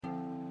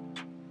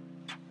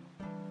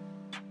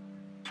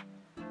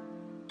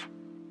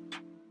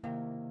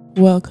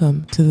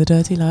Welcome to the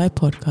Dirty Lie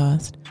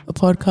podcast, a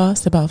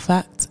podcast about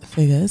facts,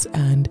 figures,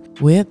 and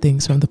weird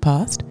things from the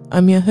past.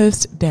 I'm your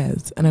host,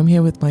 Des, and I'm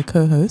here with my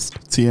co-host,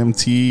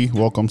 TMT.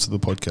 Welcome to the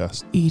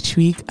podcast. Each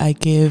week, I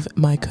give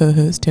my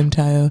co-host, Tim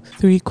Tayo,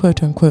 3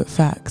 quote-unquote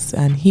facts,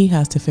 and he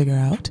has to figure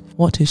out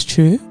what is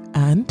true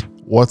and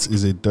what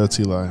is a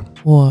dirty lie.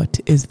 What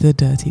is the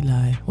dirty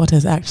lie? What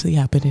has actually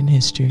happened in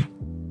history?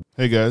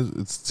 Hey guys,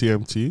 it's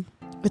TMT.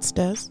 It's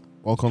Des.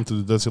 Welcome to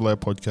the Dirty Lie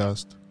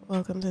podcast.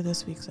 Welcome to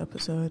this week's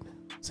episode.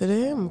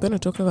 Today I'm going to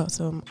talk about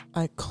some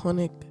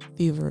iconic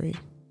thievery,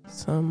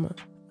 some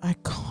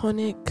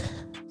iconic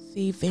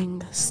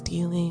thieving,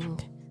 stealing.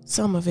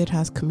 Some of it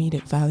has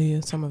comedic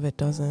value, some of it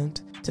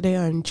doesn't. Today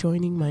I'm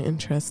joining my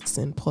interests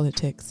in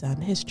politics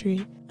and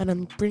history, and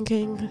I'm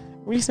bringing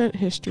recent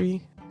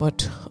history,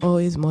 but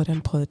always modern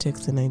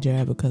politics in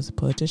Nigeria because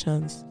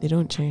politicians, they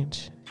don't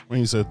change. When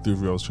you said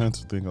thievery, I was trying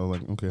to think, I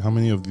was like, okay, how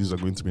many of these are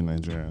going to be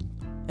Nigerian?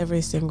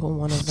 Every single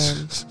one of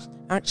them.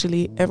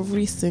 Actually,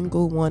 every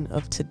single one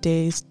of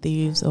today's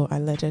thieves or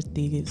alleged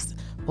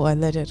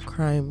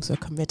crimes are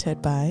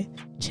committed by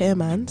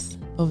chairmans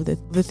of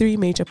the 3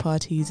 major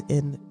parties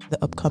in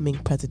the upcoming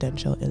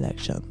presidential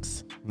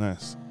elections.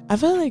 Nice. I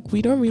feel like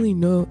we don't really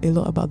know a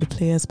lot about the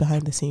players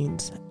behind the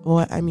scenes.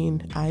 Well, I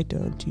mean, I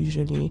don't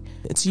usually.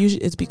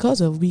 It's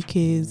because of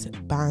Wike's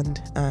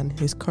band and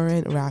his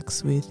current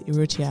racks with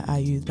Irochia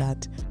Ayu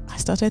that I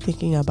started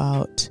thinking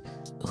about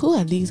who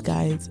are these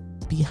guys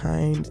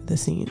behind the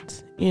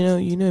scenes.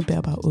 You know a bit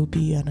about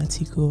Obi and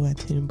Atiku and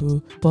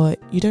Tinubu, but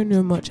you don't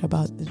know much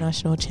about the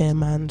national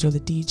chairmans or the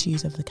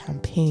DGs of the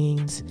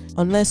campaigns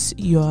unless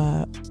you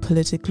are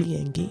politically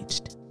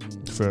engaged.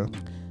 Fair.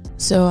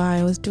 So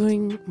I was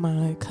doing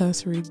my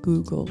cursory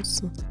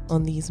Googles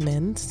on these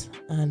men,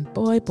 and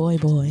boy.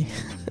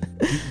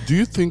 Do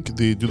you think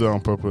they do that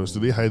on purpose?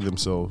 Do they hide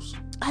themselves?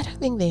 I don't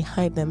think they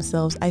hide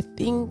themselves. I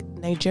think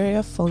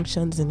Nigeria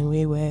functions in a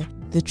way where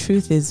the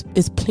truth is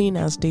plain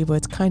as day, but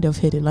it's kind of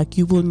hidden. Like,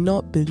 you will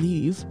not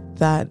believe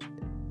that,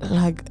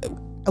 like,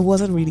 it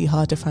wasn't really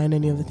hard to find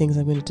any of the things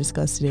I'm going to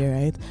discuss today,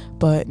 right?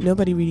 But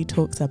nobody really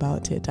talks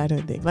about it, I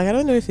don't think. Like, I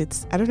don't know if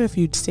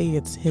you'd say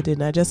it's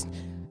hidden. I just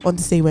want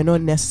to say we're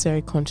not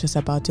necessarily conscious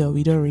about it, or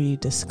we don't really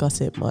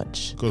discuss it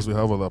much. Because we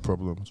have other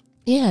problems.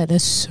 Yeah,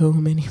 there's so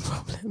many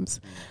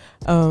problems.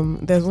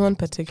 There's one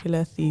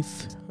particular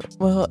thief.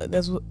 Well,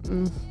 there's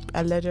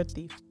alleged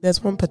thief.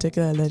 There's one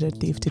particular alleged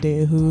thief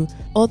today who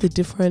all the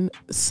different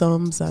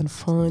sums and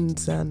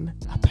funds and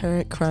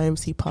apparent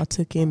crimes he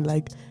partook in.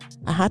 Like,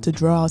 I had to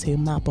draw out a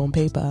map on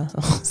paper. I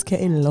was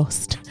getting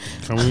lost.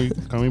 Can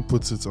we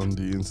put it on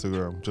the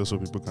Instagram just so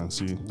people can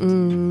see?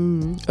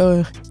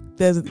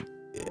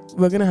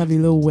 We're gonna have a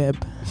little web.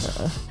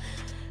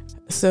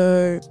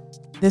 So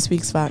this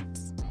week's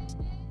facts.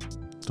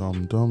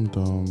 Dum.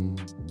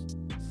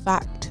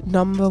 Fact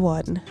number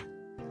 1.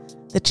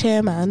 The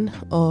chairman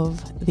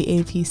of the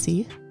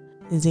APC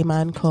is a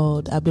man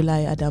called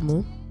Abdullahi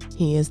Adamu.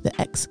 He is the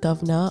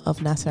ex-governor of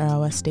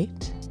Nasarawa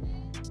State.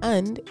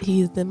 And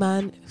he is the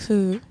man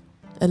who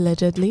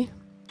allegedly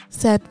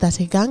said that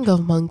a gang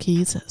of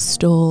monkeys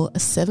stole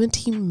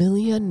 70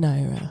 million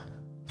naira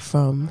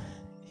from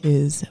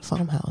his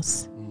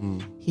farmhouse.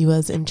 He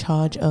was in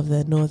charge of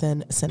the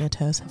Northern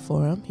Senators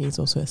Forum. He's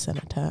also a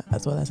senator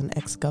as well as an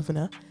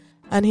ex-governor.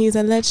 And he's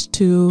alleged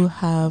to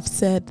have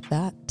said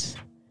that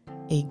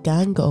a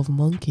gang of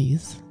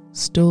monkeys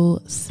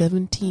stole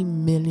 70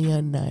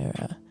 million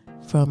naira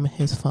from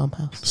his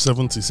farmhouse.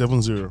 70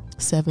 million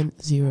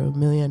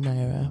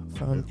naira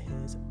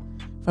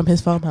from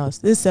his farmhouse.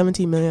 This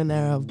 70 million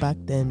naira of back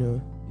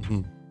then,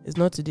 it's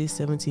not today's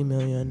 70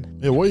 million.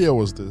 Yeah, what year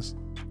was this?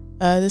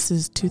 This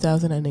is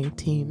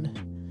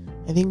 2018.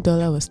 I think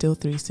dollar was still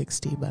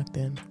 360 back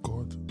then.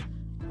 God.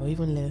 Or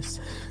even less.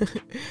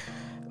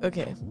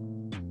 Okay.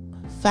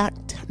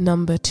 Fact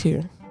number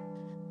 2.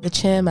 The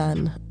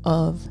chairman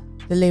of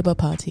the Labour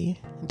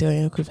Party,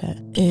 Doyin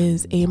Okupe,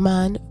 is a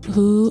man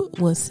who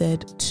was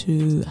said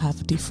to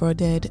have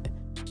defrauded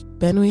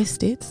Benue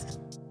State,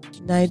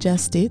 Niger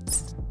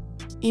State,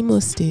 Imo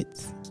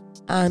State,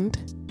 and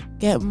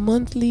get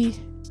monthly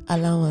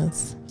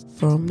allowance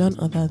from none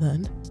other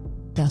than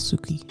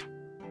Dasuki.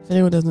 If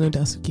anyone doesn't know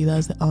Dasuki,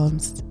 that's the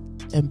arms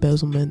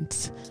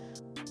embezzlement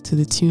to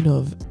the tune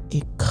of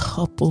a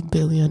couple $2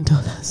 billion.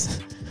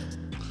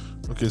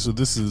 Okay, so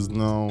this is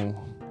now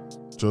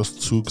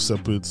just 2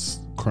 separate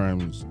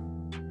crimes.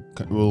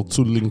 Well,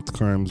 2 linked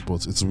crimes,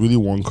 but it's really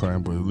one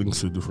crime, but it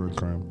links to a different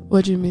crime.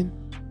 What do you mean?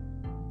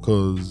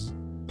 Because,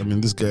 I mean,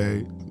 this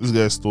guy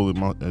stole a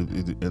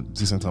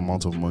decent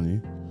amount of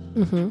money,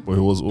 but he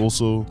was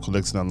also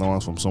collecting an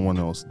allowance from someone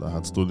else that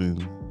had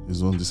stolen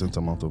his own decent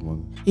amount of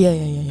money.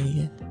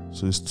 Yeah.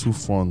 So it's 2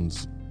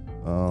 funds.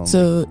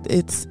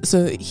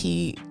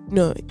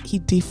 He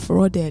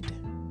defrauded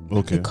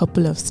a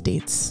couple of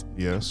states.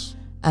 Yes.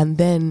 And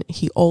then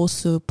he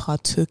also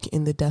partook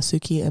in the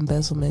Dasuki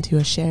embezzlement. He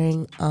was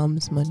sharing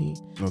arms money.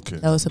 Okay.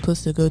 That was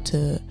supposed to go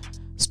to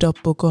stop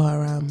Boko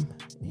Haram.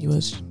 He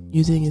was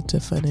using it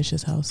to furnish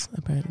his house,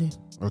 apparently.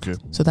 Okay.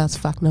 So that's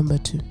fact number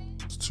 2.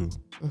 It's 2.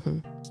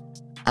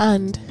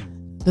 And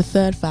The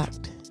third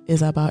fact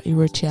is about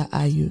Irochia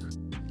Ayu,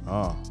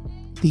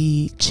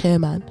 the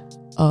chairman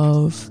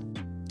of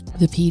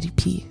the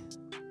PDP.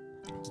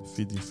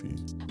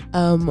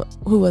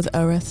 Who was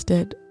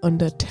arrested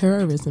under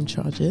terrorism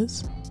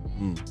charges.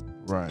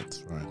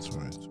 Right.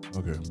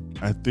 Okay.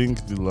 I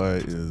think the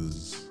lie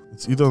is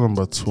it's either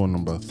number 2 or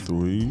number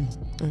 3.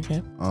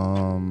 Okay.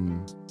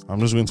 I'm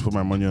just going to put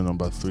my money on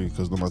number 3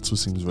 because number 2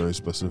 seems very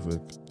specific.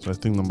 So I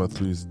think number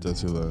 3 is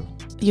dirty lie.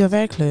 You're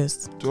very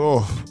close.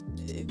 Oh.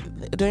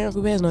 Doyin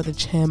Okupe is not the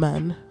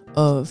chairman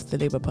of the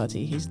Labour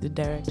Party. He's the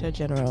Director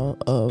General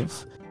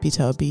of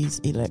Peter Obi's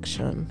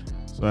election.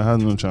 So I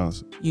had no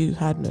chance. You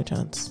had no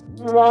chance.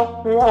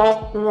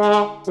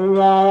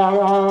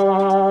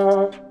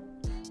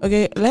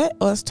 Okay, let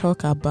us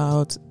talk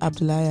about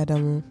Abdullahi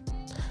Adamu.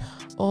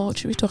 Or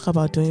should we talk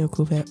about Doyin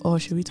Okupe? Or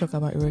should we talk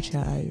about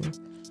Irochia Ayu?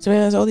 So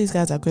anyways, all these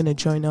guys are going to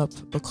join up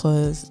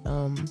because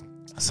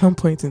at some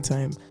point in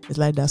time, it's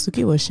like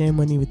Dasuki was sharing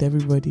money with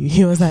everybody.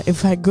 He was like,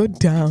 if I go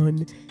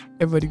down,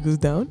 everybody goes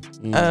down.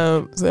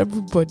 So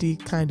everybody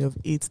kind of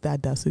eats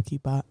that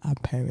Dasuki bar,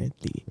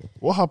 apparently.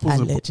 What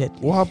happens allegedly.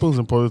 What happens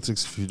in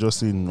politics if you just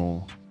say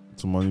no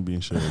to money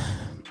being shared?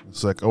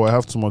 It's like, I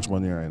have too much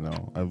money right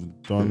now.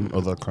 I've done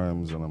other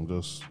crimes and I'm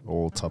just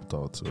all tapped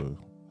out. So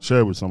share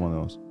it with someone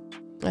else.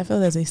 I feel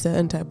there's a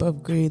certain type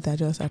of greed that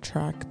just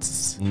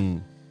attracts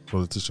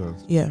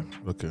politicians. Yeah.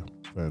 Okay,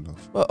 fair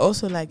enough. But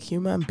also like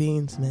human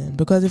beings, man.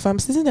 Because if I'm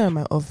sitting there in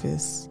my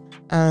office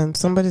and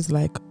somebody's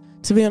like,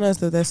 to be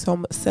honest though, there's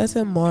some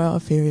certain moral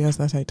failures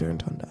that I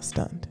don't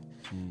understand.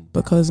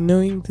 Because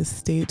knowing the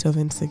state of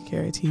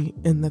insecurity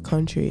in the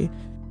country,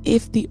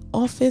 if the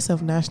Office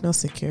of National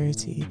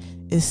Security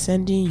is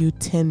sending you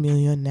 10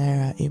 million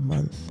naira a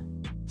month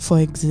for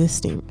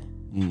existing,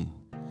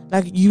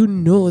 like, you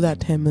know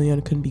that 10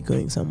 million can be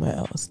going somewhere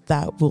else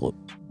that will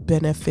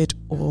benefit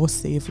or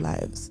save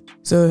lives.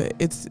 So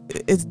it's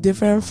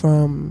different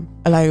from,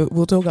 like,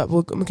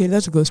 okay,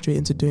 let's go straight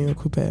into Doyin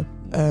Okupe.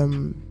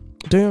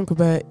 Doyin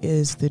Okupe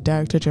is the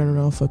Director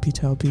General for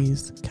Peter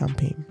Obi's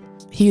campaign.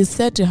 He is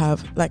said to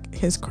have, like,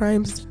 his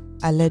crimes,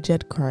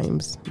 alleged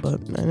crimes, but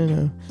I don't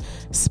know,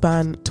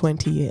 span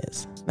 20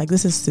 years. Like,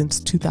 this is since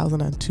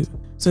 2002.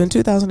 So in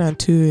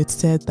 2002, it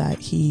said that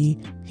he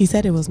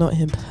said it was not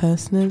him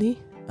personally.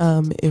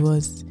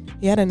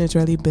 He had an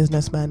Israeli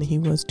businessman. He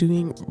was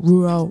doing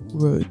rural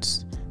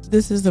roads.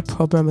 This is the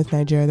problem with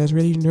Nigeria. There's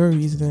really no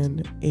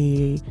reason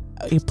a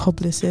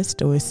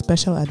publicist or a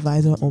special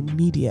advisor on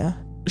media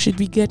should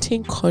be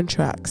getting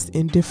contracts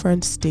in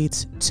different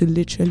states to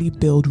literally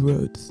build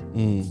roads.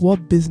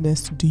 What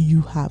business do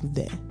you have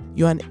there?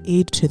 You're an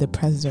aide to the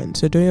president.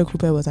 So Doyin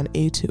Okupe was an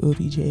aide to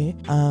OBJ.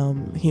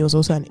 He was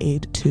also an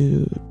aide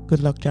to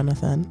Goodluck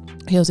Jonathan.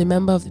 He was a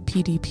member of the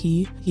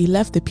PDP. He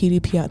left the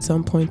PDP at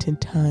some point in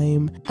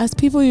time, as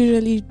people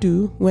usually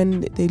do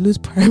when they lose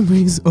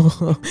primaries or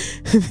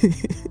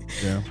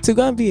to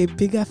go and be a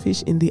bigger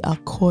fish in the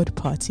Accord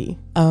Party.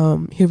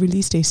 He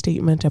released a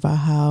statement about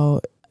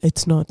how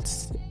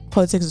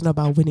politics is not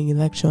about winning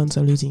elections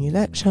or losing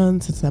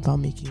elections. It's about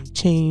making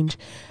change.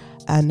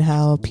 And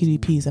how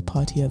PDP is a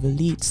party of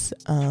elites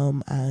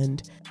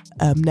and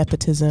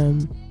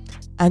nepotism.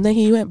 And then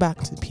he went back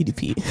to the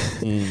PDP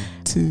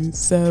to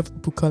serve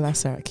Bukola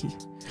Saraki,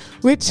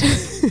 which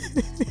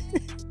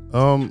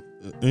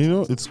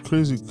it's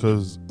crazy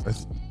because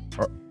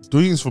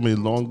Doyin is from a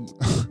long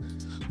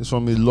it's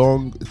from a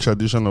long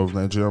tradition of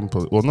Nigerian,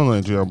 not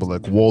Nigerian, but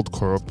like world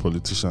corrupt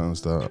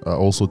politicians that are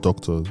also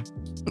doctors.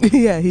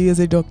 Yeah, he is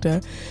a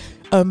doctor.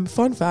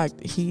 Fun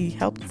fact, he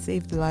helped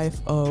save the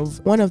life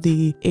of one of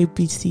the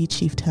APC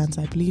chieftains,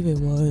 I believe it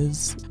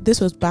was.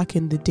 This was back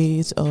in the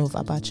days of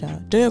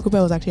Abacha. Doyin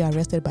Okupe was actually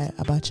arrested by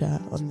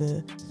Abacha on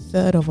the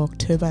 3rd of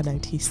October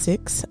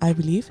 96, I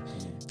believe.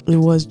 It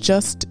was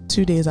just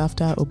 2 days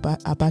after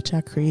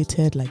Abacha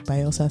created like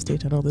Bayelsa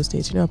State and all those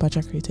states. You know,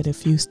 Abacha created a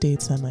few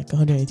states and like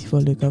 184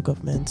 local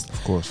governments.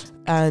 Of course.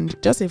 And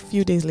just a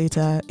few days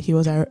later, he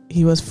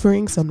was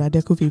freeing some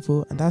Nadeku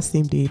people, and that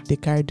same day they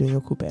carried Doyin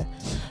Okupe.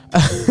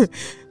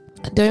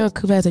 Doyin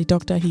Okupe is a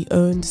doctor. He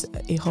owns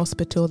a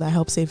hospital that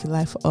helped save the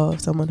life of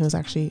someone who was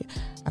actually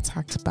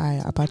attacked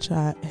by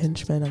Abacha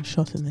henchmen and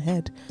shot in the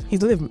head.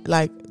 He's lived,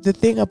 like, the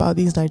thing about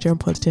these Nigerian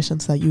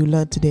politicians that you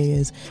learn today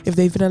is if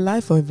they've been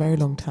alive for a very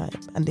long time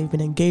and they've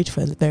been engaged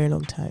for a very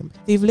long time,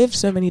 they've lived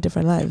so many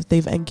different lives.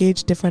 They've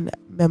engaged different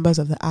members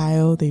of the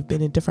aisle. They've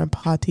been in different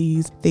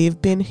parties. They've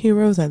been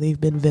heroes and they've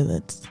been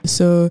villains.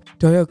 So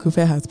Doyin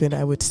Okupe has been,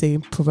 I would say,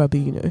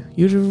 probably,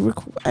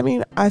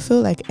 I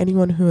feel like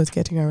anyone who was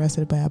getting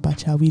arrested by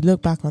Abacha, we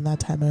look back on that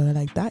time and we're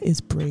like, that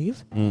is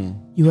brave.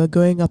 You are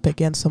going up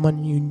against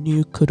someone you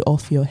knew could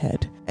off your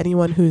head.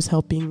 Anyone who's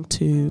helping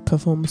to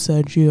perform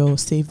surgery or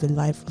save the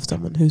life of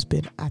someone who's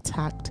been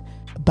attacked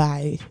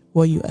by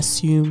what you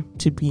assume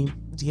to be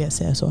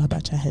DSS or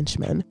Abacha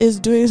henchmen is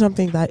doing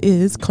something that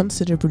is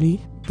considerably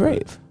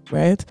brave,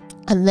 right?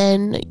 And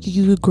then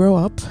you grow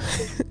up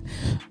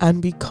and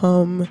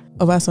become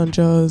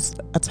Obasanjo's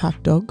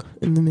attack dog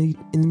in the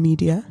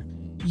media.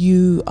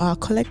 You are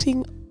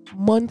collecting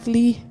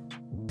monthly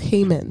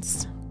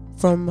payments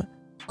from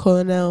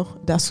Colonel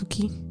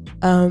Dasuki.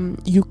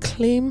 You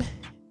claim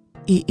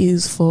it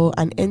is for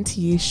an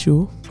NTA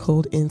show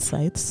called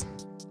Insights.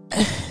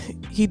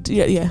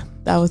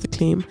 That was the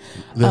claim.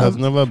 There has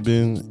never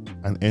been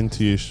an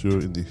NTA show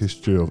in the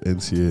history of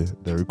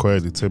NTA that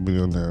required a 10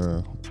 million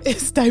naira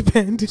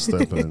stipend.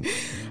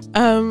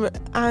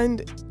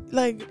 And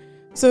like,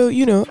 so,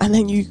 you know, and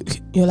then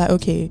you're like,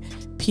 okay,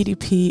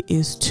 PDP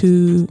is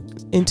too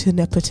into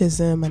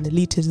nepotism and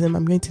elitism,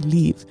 I'm going to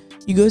leave.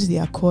 You go to the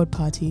Accord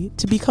Party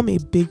to become a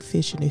big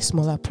fish in a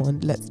smaller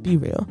pond, let's be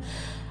real.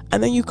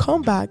 And then you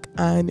come back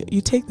and you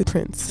take the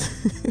prince,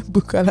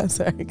 Bukola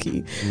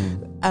Saraki.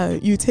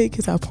 You take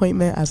his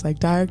appointment as like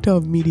director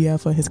of media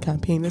for his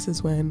campaign. This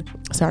is when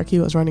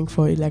Saraki was running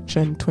for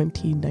election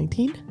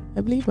 2019,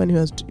 I believe, when he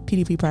was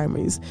PDP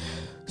primaries.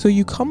 So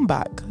you come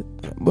back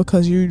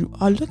because you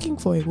are looking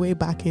for a way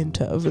back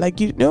into, like,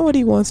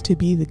 nobody wants to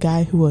be the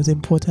guy who was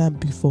important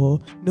before,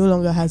 no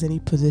longer has any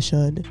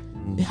position,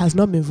 has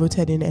not been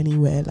voted in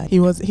anywhere. Like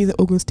he's an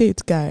Ogun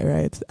State guy,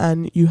 right?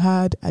 And you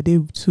had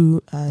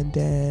Adebutu and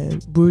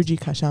Burji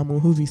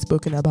Kashamu, who we've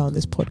spoken about on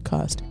this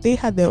podcast. They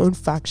had their own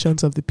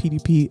factions of the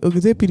PDP.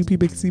 Ogun State PDP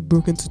basically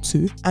broke into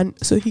two, and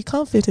so he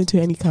can't fit into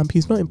any camp.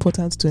 He's not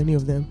important to any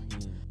of them.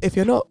 If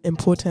you're not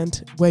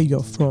important where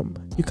you're from,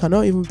 you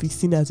cannot even be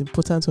seen as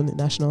important on the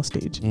national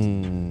stage.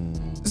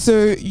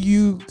 So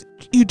you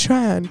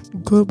try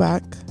and go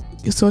back,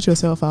 you sort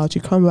yourself out,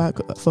 you come back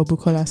for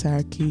Bukola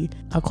Saraki.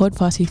 Accord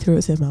Party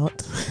throws him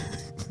out.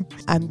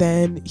 And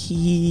then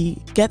he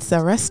gets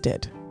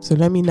arrested. So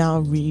let me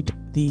now read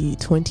the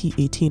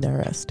 2018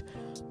 arrest.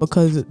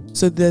 Because,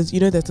 so there's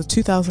a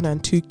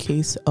 2002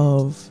 case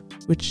of,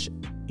 which,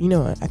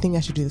 I think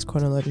I should do this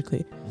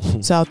chronologically.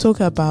 So I'll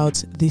talk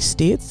about the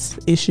states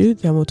issue,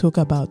 then we'll talk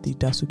about the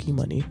Dasuki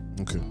money.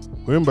 Okay.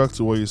 Going back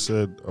to what you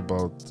said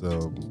about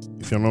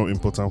if you're not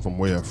important from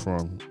where you're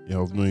from, you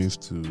have no use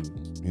to,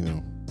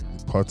 the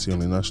party on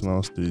the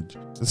national stage.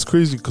 It's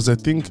crazy because I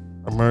think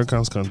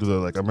Americans can do that.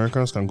 Like,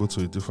 Americans can go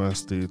to a different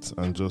state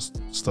and just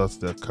start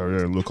their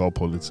career in local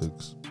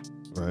politics,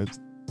 right?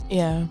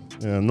 Yeah.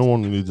 Yeah, no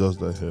one really does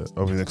that here.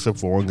 I mean, except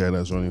for one guy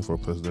that's running for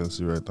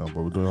presidency right now,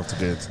 but we don't have to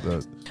get into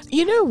that.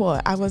 You know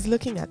what? I was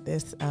looking at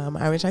this,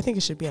 which I think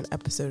it should be an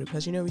episode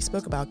because, we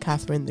spoke about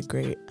Catherine the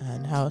Great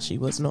and how she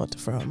was not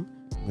from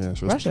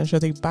Russia. She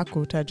was a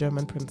backwater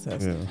German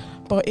princess. Yeah.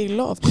 But a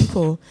lot of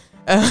people,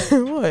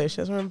 she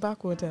was from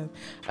backwater.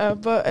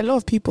 But a lot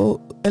of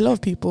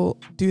people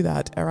do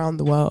that around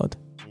the world.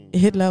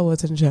 Hitler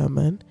wasn't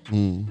German.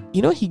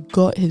 He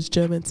got his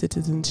German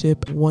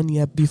citizenship 1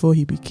 year before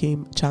he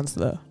became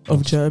Chancellor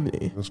of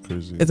Germany. That's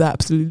crazy. It's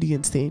absolutely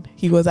insane.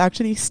 He was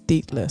actually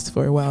stateless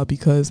for a while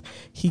because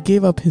he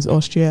gave up his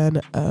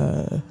Austrian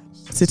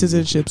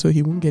citizenship so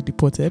he wouldn't get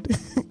deported.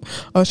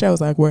 Austria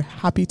was like, we're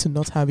happy to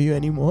not have you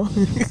anymore.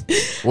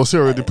 Was he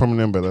already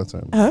prominent by that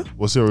time? Huh?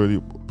 Was he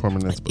already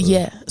prominent?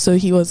 Yeah. So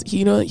he's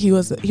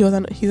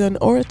an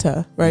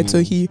orator, right?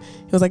 So he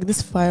was like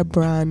this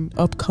firebrand,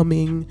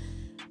 upcoming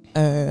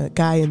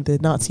guy in the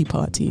Nazi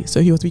party. So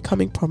he was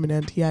becoming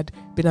prominent. He had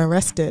been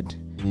arrested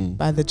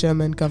by the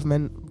German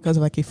government because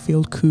of like a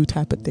failed coup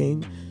type of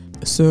thing.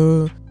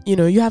 So,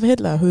 you have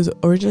Hitler, who's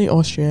originally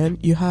Austrian.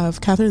 You have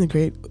Catherine the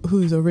Great,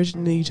 who's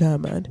originally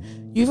German.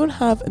 You even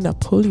have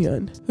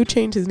Napoleon, who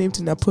changed his name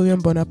to Napoleon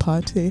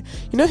Bonaparte.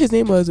 His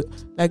name was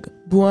like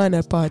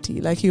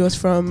Buonaparte. Like, he was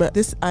from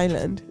this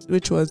island,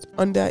 which was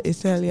under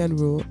Italian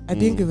rule. I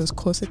think it was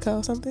Corsica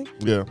or something.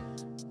 Yeah.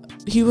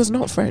 He was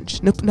not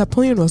French.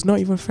 Napoleon was not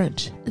even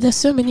French. There's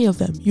so many of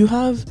them. You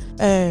have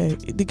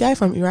the guy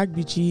from Iraq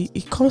BG.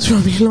 It comes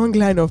from a long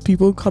line of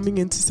people coming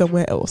into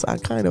somewhere else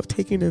and kind of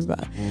taking over.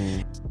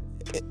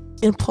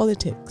 In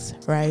politics,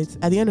 right?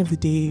 At the end of the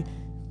day,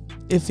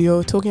 if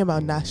you're talking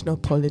about national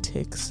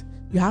politics,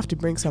 you have to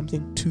bring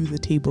something to the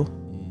table.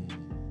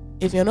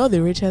 If you're not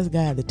the richest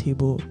guy at the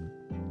table,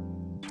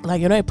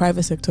 like, you're not a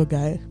private sector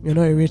guy, you're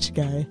not a rich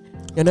guy,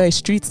 you're not a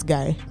streets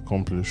guy.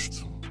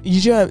 Accomplished.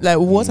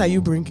 What are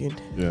you bringing?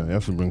 Yeah, you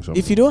have to bring something.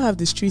 If you don't have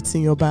the streets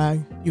in your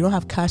bag, you don't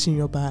have cash in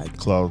your bag.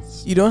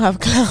 Clouds. You don't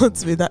have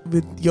clouds with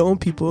your own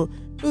people.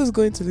 Who's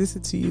going to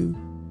listen to you?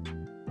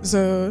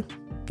 So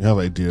you have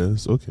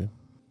ideas, okay.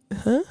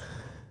 Huh?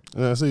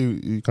 Yeah, so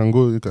you can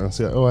go. You can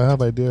say, "Oh, I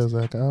have ideas."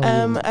 I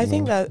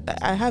think that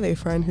I have a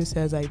friend who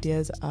says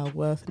ideas are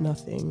worth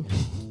nothing.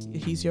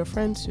 He's your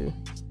friend too.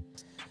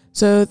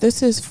 So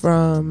this is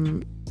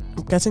I'm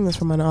getting this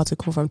from an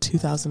article from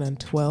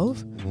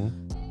 2012.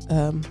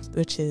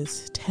 Which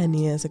is 10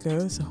 years ago.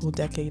 It's a whole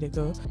decade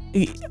ago.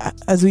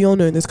 As we all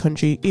know in this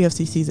country,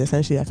 EFCC is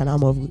essentially like an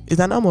arm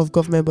of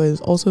government, but it's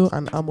also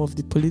an arm of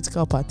the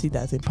political party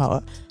that's in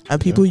power.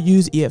 And people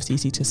use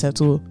EFCC to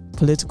settle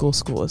political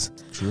scores.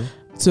 True.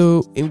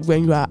 So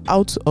when you are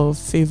out of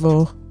favor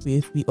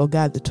with the Oga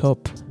at the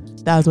top,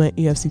 that's when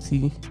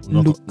EFCC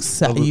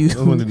looks at you.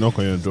 That's when they knock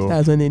on your door.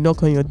 That's when they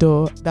knock on your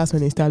door. That's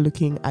when they start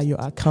looking at your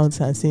accounts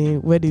and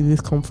saying, where did this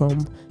come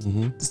from?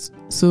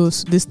 So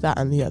this, that,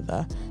 and the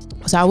other.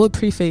 So I will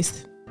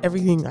preface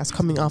everything that's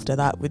coming after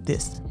that with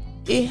this.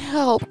 it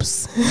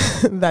helps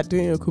that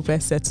Doyin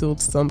Okupe settled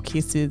some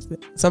cases.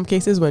 Some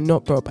cases were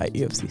not brought by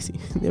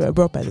EFCC. They were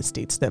brought by the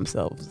states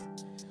themselves.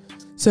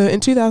 So in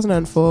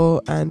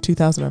 2004 and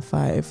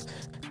 2005,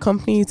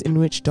 companies in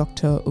which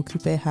Dr.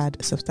 Okupe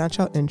had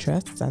substantial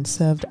interests and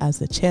served as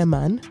the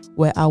chairman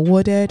were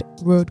awarded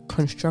road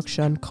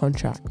construction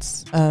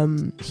contracts.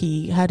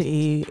 He had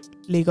a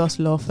Lagos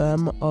law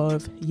firm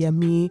of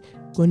Yemi,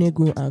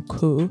 Gonegu and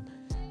Co.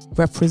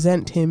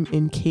 represent him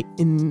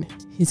in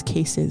his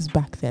cases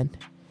back then.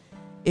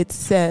 It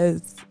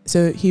says,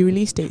 so he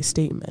released a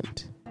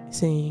statement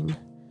saying,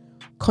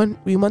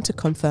 we want to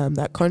confirm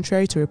that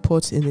contrary to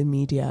reports in the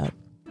media,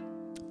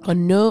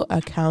 on no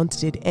account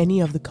did any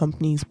of the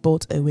companies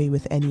bolt away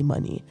with any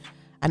money.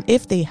 And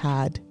if they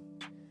had,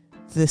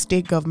 the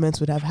state governments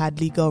would have had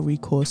legal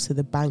recourse to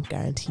the bank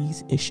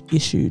guarantees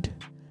issued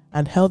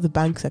and held the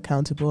banks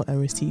accountable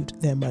and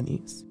received their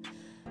monies.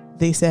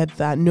 They said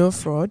that no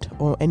fraud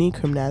or any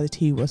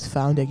criminality was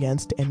found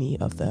against any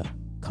of the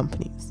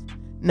companies.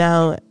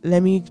 Now,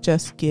 let me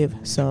just give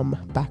some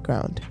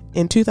background.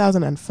 In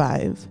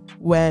 2005,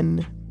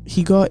 when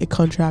he got a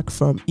contract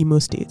from Imo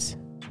State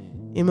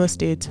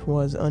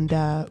was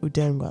under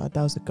Udenwa,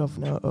 that was the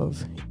governor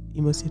of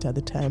Imo State at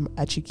the time,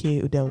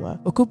 Achike Udenwa.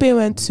 Okupe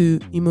went to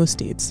Imo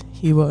State.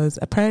 He was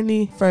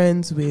apparently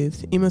friends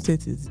with Imo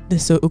State.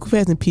 So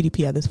Okupe is in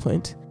PDP at this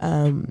point.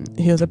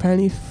 He was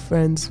apparently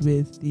friends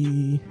with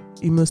the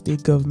Imo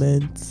State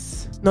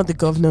government, not the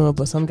governor,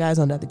 but some guys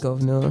under the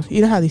governor.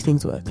 You know how these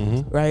things work,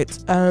 right?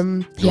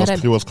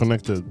 He was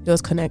connected. He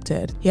was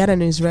connected. He had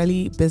an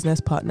Israeli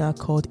business partner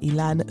called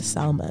Ilan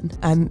Salman,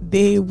 and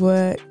they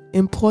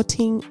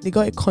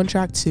got a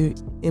contract to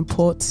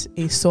import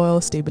a soil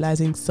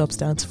stabilizing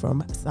substance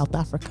from South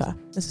Africa.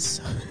 This is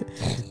so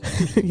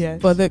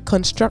for the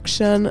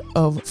construction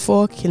of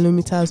 4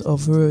 kilometers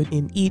of road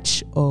in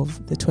each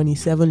of the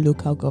 27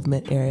 local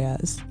government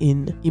areas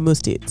in Imo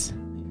State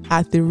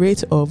at the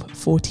rate of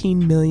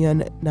 14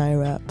 million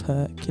naira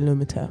per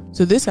kilometer.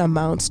 So this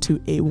amounts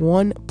to a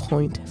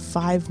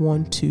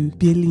 1.512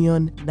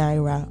 billion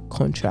naira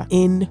contract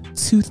in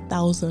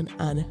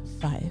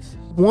 2005.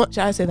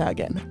 Shall I say that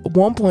again?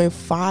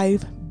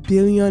 1.5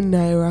 billion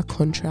naira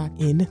contract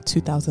in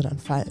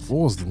 2005.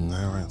 What was the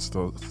naira in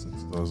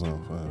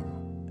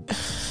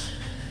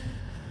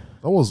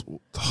 2005?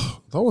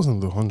 That wasn't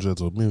the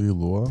hundreds or maybe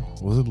lower.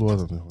 Was it lower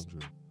than the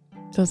 100?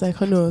 It was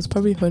like, no, it's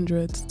probably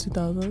hundreds,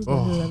 2000s.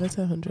 Let's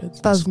say hundreds.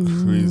 That's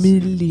crazy.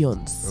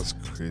 Millions. That's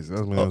crazy.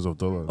 That's millions of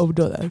dollars.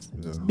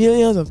 Yeah.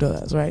 Millions of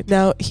dollars, right?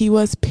 Now, he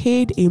was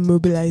paid a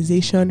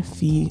mobilization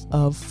fee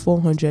of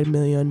 $400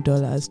 million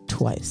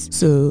twice.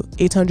 So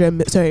 800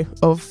 million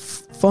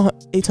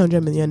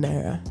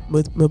naira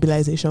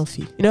mobilization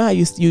fee. You know how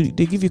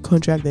they give you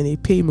contract, then they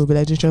pay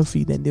mobilization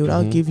fee, then they will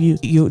now give you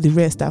the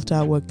rest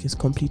after work is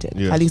completed.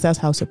 Yes. At least that's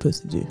how it's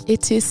supposed to do.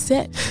 It is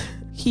said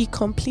he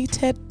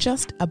completed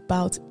just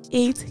about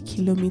 8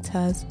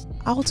 kilometers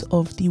out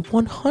of the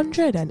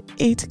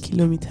 108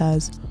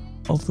 kilometers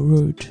of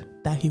road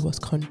that he was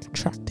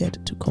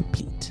contracted to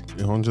complete.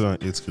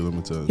 108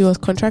 kilometers? He was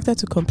contracted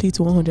to complete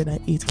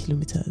 108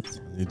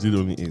 kilometers. He did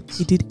only 8?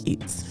 He did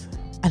 8,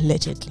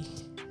 allegedly.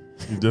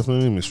 You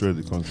definitely misread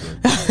the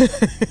contract.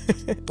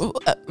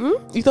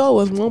 You thought it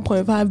was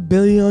 1.5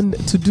 billion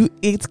to do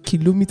 8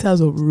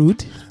 kilometers of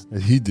road?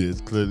 He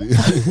did, clearly.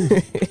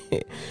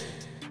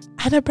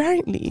 And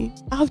apparently,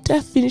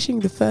 after finishing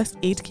the first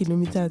 8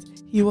 kilometers,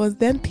 he was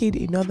then paid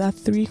another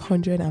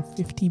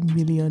 350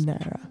 million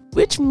naira,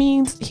 which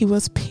means he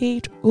was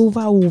paid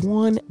over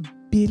 1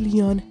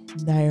 billion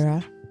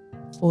naira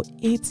for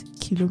 8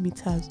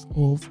 kilometers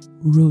of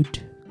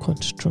road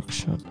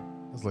construction.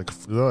 Is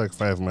that like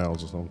 5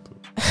 miles or something?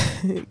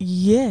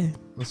 Yeah.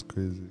 That's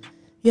crazy.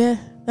 Yeah,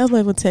 that's not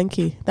even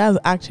 10k. That's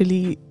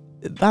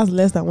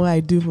less than what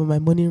I do for my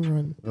morning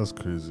run. That's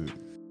crazy.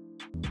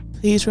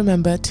 Please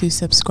remember to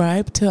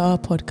subscribe to our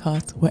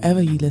podcast wherever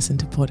you listen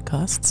to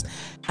podcasts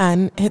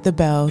and hit the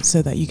bell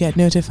so that you get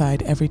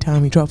notified every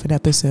time we drop an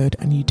episode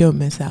and you don't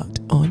miss out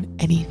on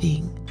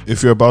anything.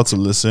 If you're about to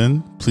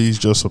listen, please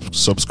just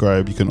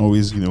subscribe. You can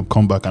always,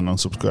 come back and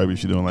unsubscribe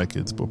if you don't like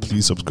it, but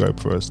please subscribe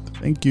first.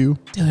 Thank you.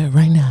 Do it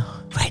right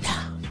now. Right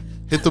now.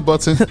 Hit the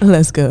button.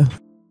 Let's go.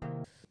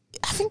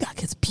 I think that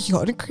gets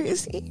beyond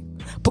crazy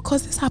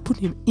because this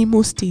happened in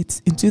Imo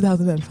State in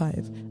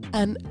 2005.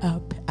 And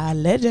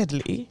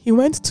allegedly, he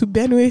went to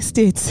Benue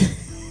State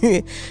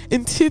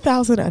in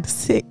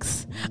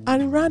 2006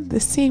 and ran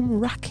the same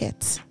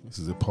racket. This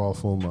is a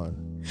powerful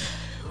man.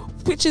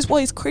 Which is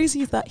what is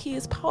crazy, is that he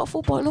is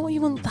powerful, but not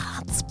even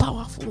that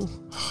powerful.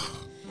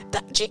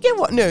 Do you get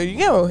what?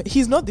 No,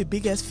 he's not the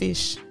biggest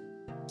fish.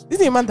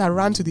 This is a man that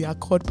ran to the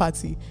Accord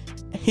Party.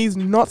 He's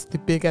not the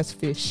biggest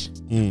fish.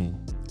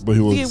 But he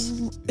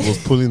was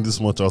pulling this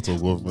much out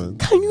of government.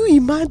 Can you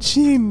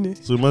imagine?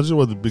 So imagine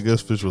what the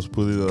biggest fish was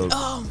pulling out.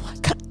 Oh my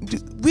God.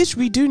 which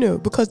we do know,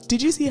 because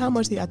did you see how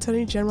much the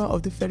Attorney General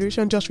of the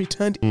Federation just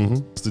returned?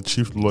 It's the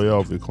chief lawyer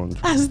of the country.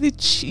 As the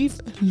chief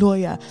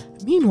lawyer.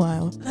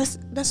 Meanwhile, let's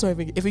not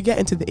even, if we get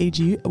into the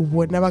AG,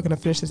 we're never going to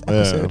finish this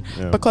episode,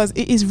 because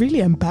it is really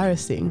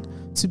embarrassing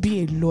to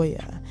be a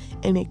lawyer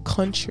in a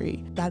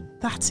country that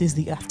is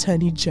the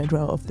Attorney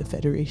General of the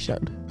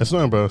Federation. It's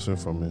not embarrassing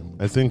for me.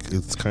 I think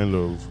it's kind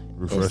of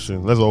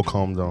refreshing. Let's all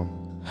calm down.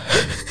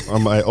 I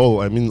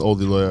mean all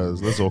the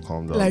lawyers. Let's all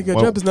calm down. Like, your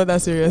job is not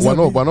that serious. We're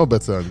not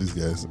better than these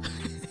guys.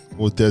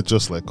 Well, they're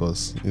just like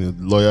us. The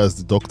lawyers,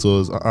 the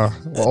doctors.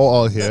 We're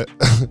all out here.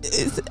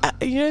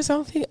 It's,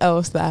 something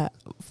else that,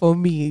 for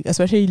me,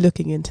 especially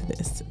looking into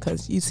this,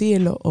 because you see a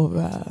lot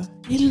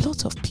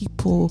of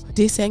people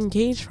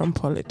disengage from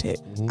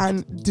politics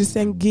and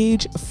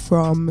disengage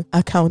from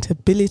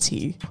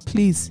accountability.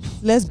 Please,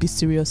 let's be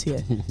serious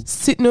here.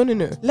 No.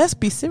 Let's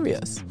be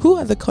serious. Who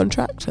are the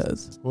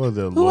contractors? Who are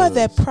their lawyers?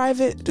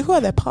 Who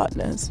are their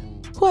partners?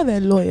 Who are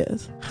their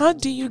lawyers? How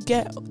do you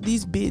get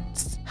these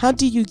bids? How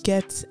do you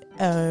get...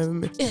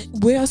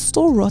 we are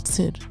still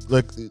rotten.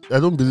 Like, I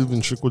don't believe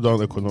in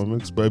trickle-down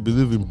economics, but I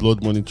believe in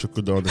blood money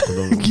trickle-down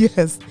economics.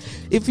 Yes.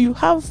 If you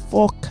have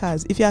 4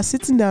 cars, if you are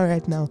sitting down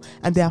right now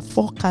and there are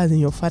 4 cars in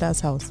your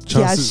father's house,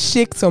 he has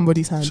shaken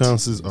somebody's hand.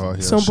 Chances are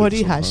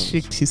somebody has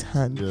shaken his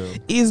hand. Yeah.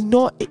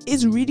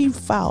 It's really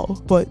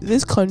foul, but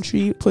this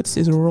country puts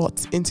its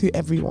rot into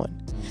everyone.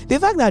 The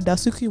fact that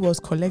Dasuki was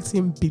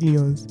collecting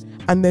billions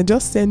and then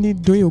just sending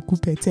Doyin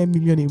Okupe 10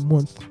 million a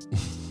month.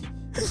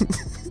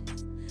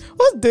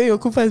 What's Doyin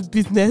Okupe's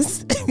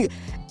business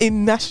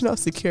in national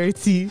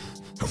security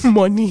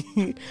money?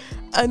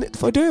 And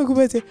for Doyin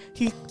Okupe,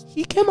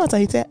 he came out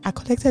and he said, I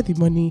collected the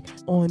money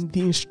on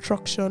the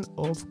instruction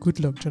of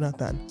Goodluck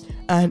Jonathan.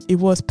 And it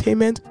was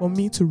payment for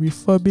me to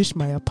refurbish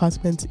my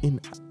apartment in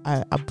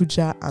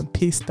Abuja and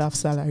pay staff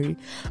salary.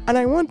 And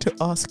I want to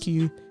ask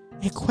you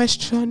a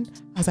question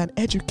as an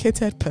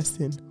educated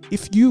person.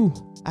 If you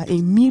are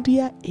a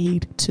media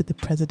aide to the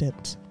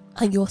president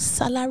and your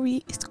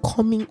salary is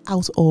coming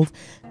out of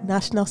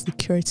National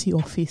Security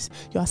Office,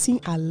 you are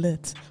seeing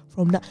alerts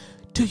from that,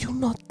 do you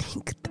not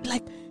think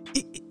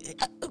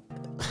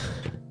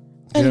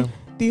and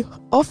the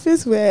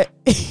office where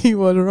he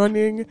was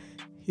running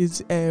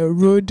his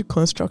road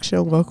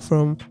construction work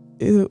from,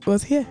 it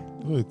was here.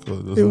 Oh my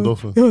God,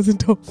 it was in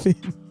Dolphin.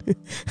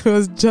 It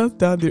was just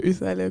down the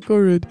Irochia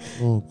road.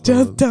 Oh,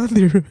 just down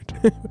the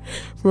road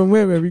from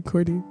where we're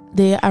recording.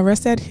 They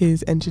arrested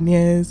his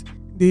engineers.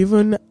 They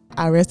even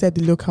arrested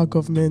the local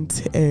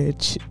government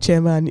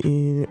chairman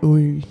in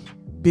Uri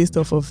based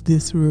off of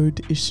this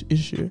road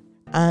issue.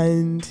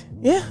 And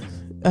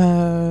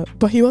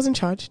but he wasn't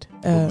charged.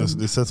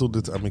 They settled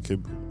it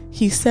amicably.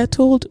 He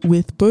settled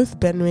with both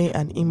Benue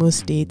and Imo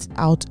State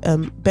out.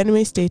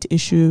 Benue State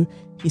issue,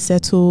 he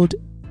settled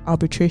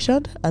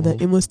arbitration, and the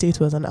Imo State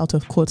was an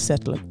out-of-court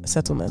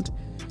settlement.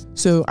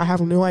 So I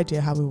have no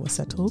idea how it was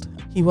settled.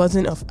 He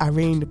wasn't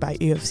arraigned by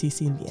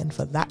AFCC in the end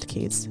for that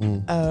case.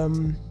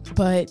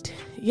 But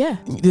yeah,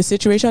 the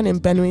situation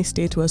in Benue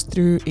State was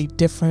through a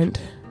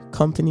different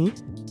company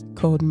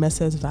called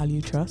Messrs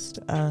Value Trust.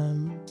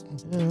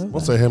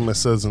 Once I hear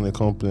Messrs in a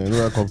company, I know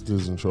that company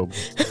is in trouble.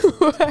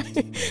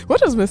 What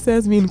does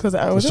Messrs mean? Because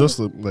it's just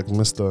like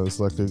Mr. It's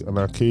like an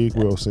archaic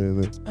way of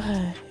saying it.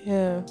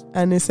 Yeah,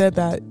 and they said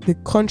that the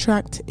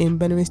contract in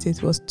Benue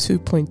State was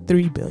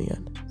 2.3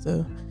 billion.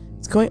 So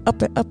it's going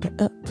up and up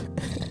and up.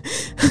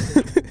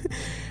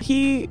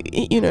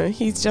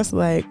 He's just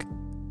like,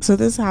 so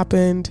this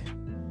happened,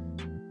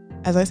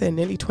 as I said,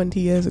 nearly 20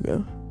 years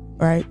ago,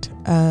 right?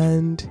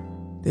 And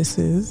this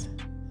is,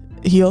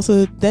 he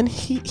also, then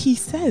he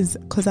says,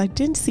 because I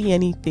didn't see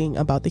anything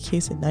about the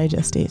case in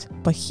Niger State,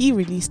 but he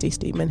released a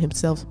statement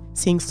himself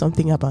saying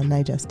something about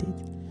Niger State.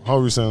 How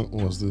recent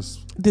was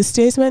this? The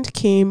statement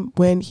came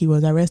when he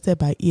was arrested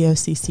by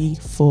EFCC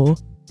for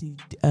the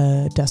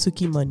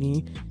Dasuki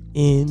money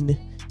in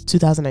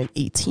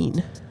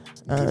 2019.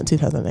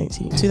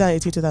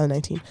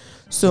 2019.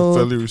 So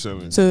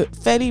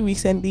fairly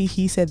recently,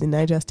 he said the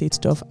Niger State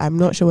stuff. I'm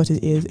not sure what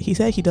it is. He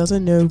said he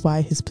doesn't know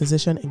why his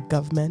position in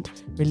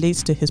government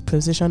relates to his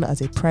position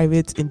as a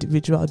private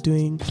individual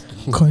doing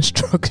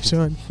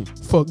construction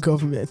for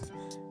government.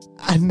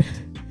 And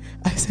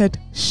I said,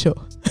 sure.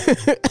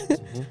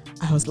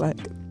 I was like,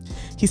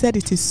 he said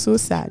it is so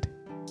sad.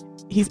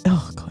 He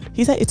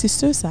said it is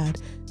so sad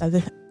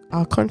that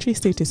our country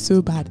state is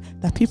so bad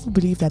that people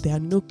believe that there are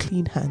no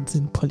clean hands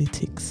in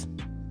politics.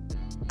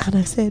 And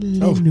I said,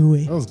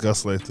 Lenue. That was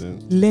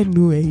gaslighting.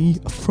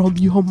 Lenue from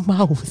your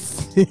mouth,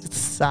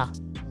 sir.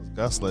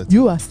 Gaslighting.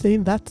 You are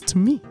saying that to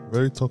me.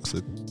 Very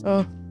toxic.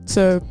 Oh,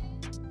 so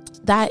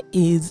that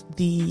is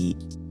the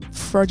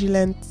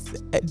fraudulent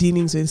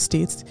dealings with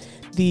states.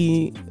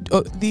 The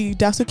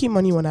Dasuki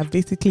money one, I've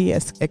basically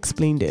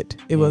explained it.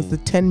 It was the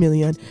 10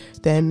 million.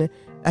 Then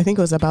I think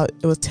it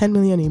was 10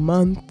 million a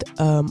month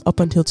up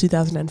until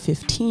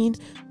 2015,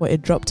 where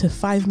it dropped to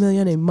 5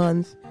 million a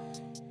month.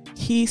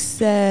 He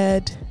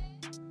said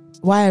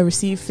why I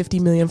received 50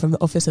 million from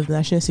the Office of the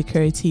National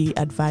Security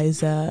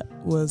Advisor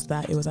was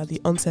that it was at the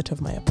onset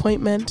of my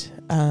appointment.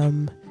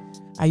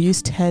 I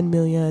used 10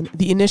 million.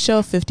 The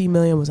initial 50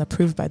 million was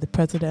approved by the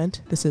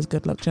president. This is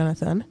Goodluck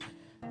Jonathan.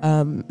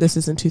 This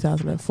is in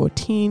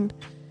 2014.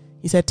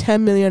 He said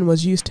 10 million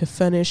was used to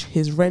furnish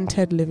his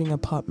rented living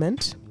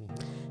apartment.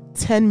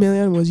 10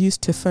 million was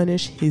used to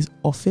furnish his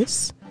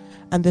office.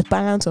 And the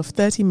balance of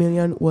 30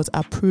 million was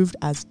approved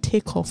as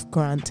takeoff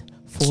grant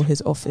for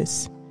his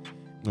office.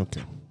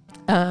 Okay.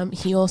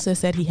 He also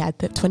said he had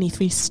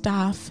 23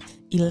 staff,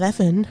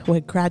 11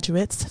 were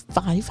graduates,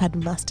 5 had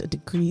master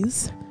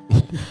degrees.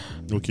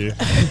 Okay.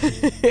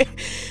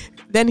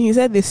 Then he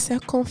said the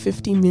second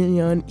 50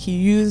 million, he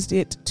used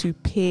it to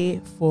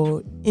pay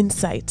for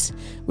Insight,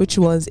 which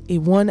was a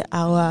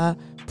 1-hour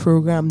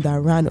program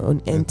that ran on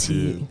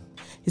NTA.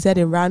 He said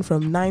it ran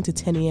from 9 to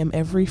 10 a.m.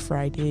 every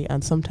Friday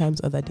and sometimes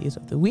other days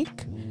of the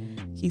week.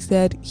 He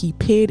said he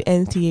paid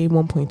NTA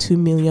 1.2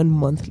 million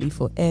monthly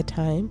for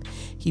airtime.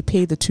 He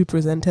paid the 2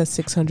 presenters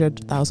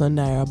 600,000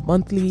 Naira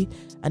monthly,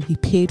 and he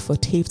paid for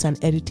tapes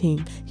and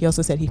editing. He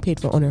also said he paid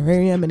for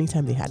honorarium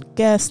anytime they had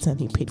guests, and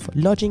he paid for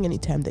lodging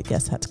anytime the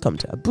guests had to come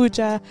to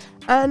Abuja.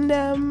 And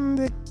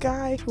the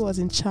guy who was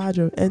in charge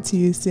of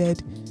NTA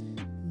said,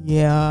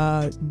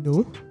 yeah,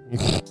 no.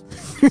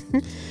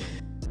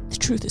 The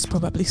truth is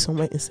probably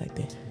somewhere inside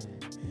there.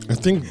 I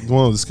think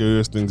one of the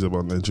scariest things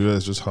about Nigeria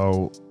is just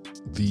how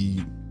the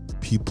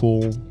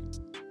people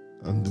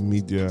and the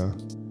media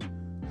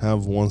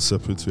have one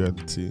separate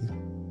reality,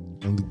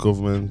 and the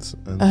government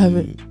and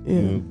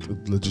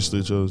the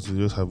legislatures, they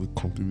just have a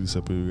completely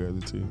separate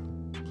reality.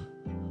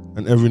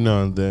 And every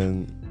now and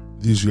then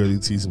these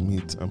realities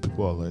meet and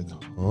people are like,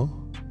 huh?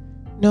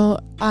 No,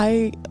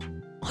 I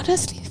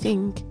honestly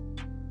think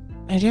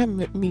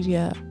Nigerian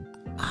media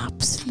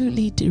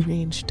absolutely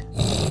deranged.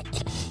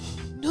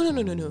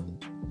 No.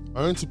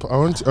 Aren't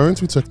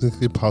we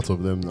technically part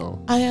of them now?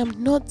 I am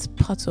not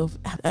part of.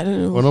 I don't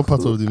know. We're not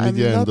part of the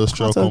media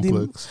industrial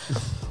complex.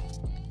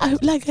 I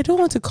don't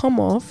want to come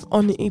off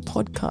on a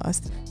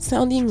podcast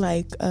sounding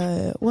like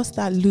what's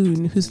that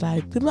loon who's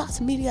like the mass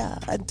media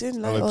and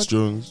doing like Alex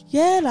Jones.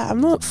 Yeah, like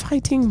I'm not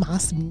fighting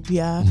mass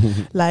media.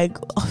 Like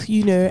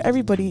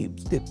everybody,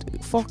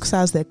 Fox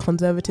has their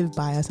conservative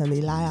bias and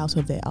they lie out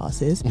of their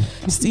asses.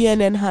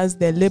 CNN has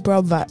their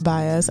liberal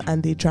bias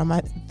and their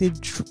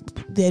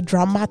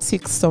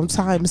dramatics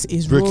sometimes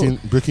is breaking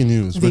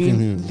news.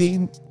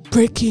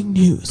 Breaking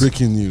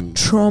news.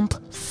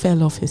 Trump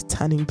fell off his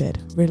tanning bed.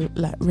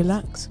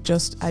 Relax.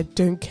 Just, I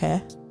don't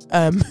care.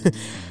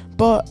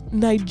 But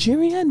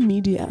Nigerian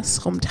media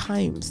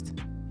sometimes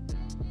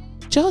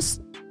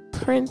just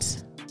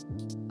print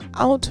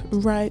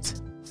outright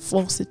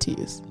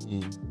falsities.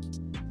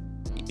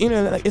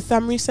 Like if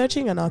I'm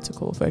researching an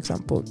article, for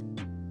example,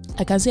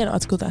 I can see an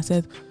article that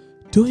says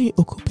Doyin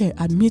Okupe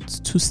admits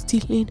to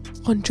stealing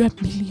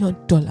 $100 million.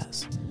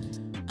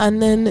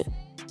 And then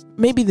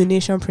maybe The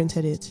Nation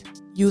printed it.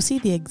 You'll see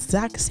the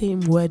exact same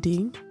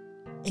wording.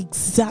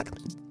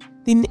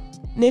 The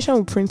Nation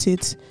will print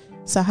it.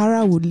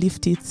 Sahara would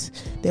lift it.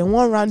 Then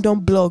one random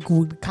blog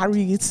would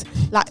carry it.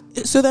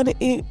 So then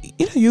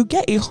you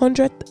get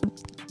 100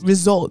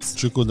 results.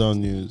 Trickle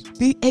down news.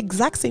 The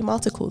exact same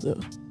article though.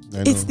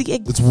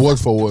 It's word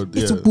for word.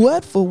 It's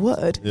word for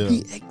word. Yeah.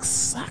 The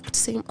exact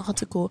same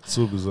article.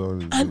 So bizarre.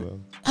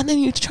 And then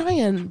you try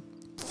and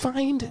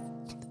find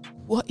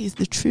what is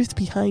the truth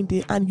behind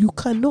it, and you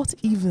cannot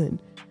even.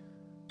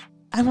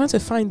 I want to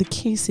find the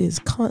cases,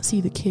 can't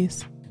see the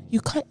case. You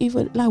can't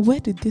even,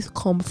 where did this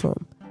come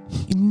from?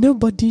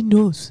 Nobody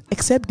knows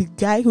except the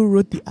guy who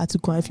wrote the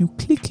article. If you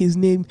click his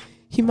name,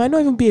 he might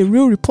not even be a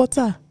real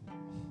reporter.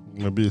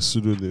 It might be a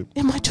pseudonym.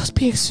 It might just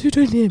be a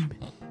pseudonym.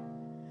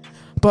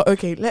 But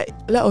okay, let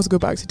us go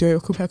back to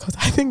Doyin Okupe, because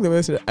I think the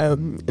most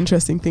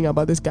interesting thing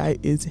about this guy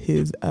is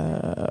his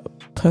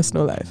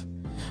personal life.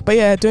 But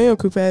yeah, Doyin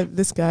Okupe,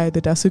 this guy, the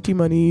Dasuki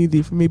money,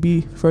 the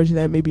maybe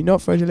fraudulent, maybe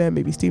not fraudulent,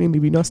 maybe stealing,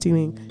 maybe not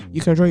stealing.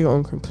 You can draw your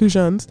own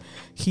conclusions.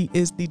 He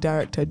is the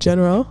Director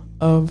General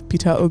of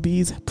Peter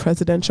Obi's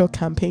presidential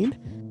campaign.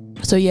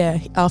 So yeah,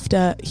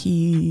 after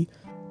he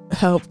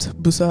helped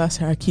Busola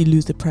Saraki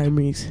lose the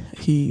primaries,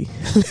 he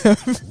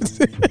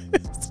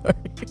left.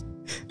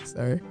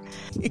 Sorry.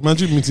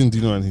 Imagine meeting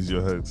Dino and he's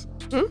your head.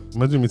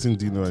 Imagine meeting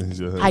Dino and he's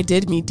your head. I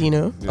did meet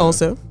Dino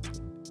also.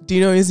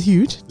 Dino is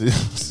huge.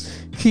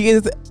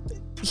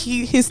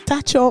 His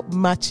stature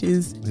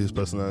matches his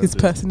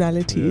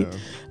personality.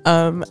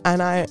 Yeah.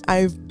 And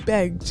I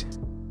begged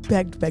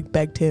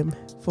him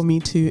for me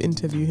to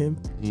interview him.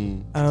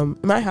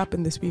 It might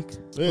happen this week.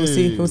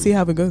 Hey. We'll see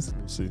how it goes.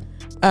 We'll see.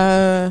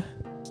 I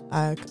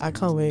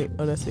can't wait,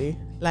 honestly.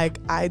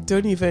 I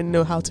don't even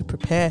know how to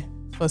prepare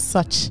for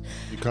such.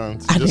 You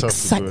can't. You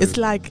just have to do it. It's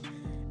like,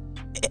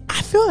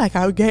 I feel like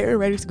I'm getting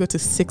ready to go to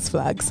Six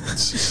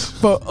Flags,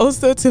 but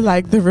also to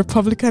the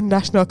Republican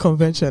National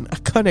Convention. I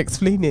can't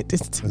explain it.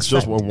 It's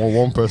just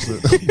one person.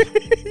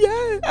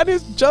 Yeah, and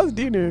it's just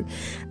Dino.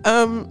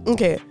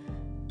 Okay.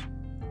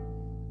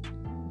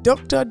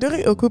 Dr.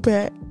 Doyin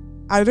Okupe,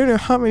 I don't know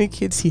how many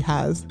kids he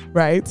has,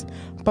 right?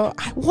 But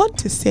I want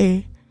to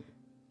say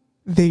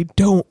they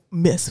don't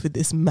mess with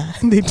this man.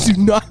 They do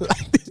not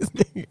like this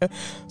nigga.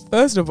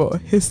 First of all,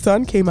 his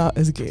son came out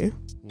as gay.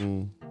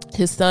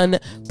 His son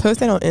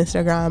posted on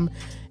Instagram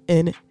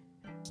in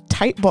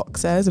tight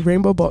boxers,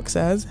 rainbow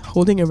boxers,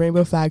 holding a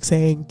rainbow flag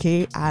saying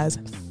gay as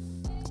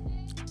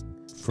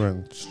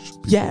French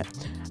people. Yeah.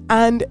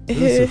 And I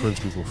didn't say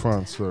French people.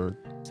 France, sorry.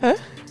 Huh?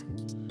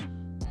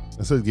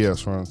 I said gay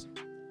as France.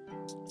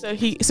 So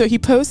he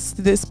posts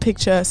this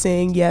picture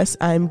saying, yes,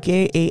 I'm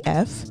gay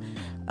AF.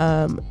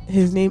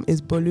 His name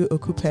is Doyin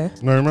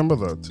Okupe. No, I remember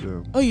that.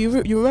 Yeah. Oh, you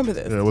remember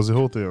this? Yeah, it was a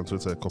whole thing on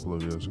Twitter a couple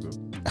of years ago.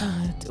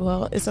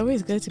 Well, it's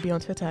always good to be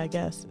on Twitter, I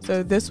guess.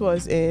 So this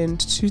was in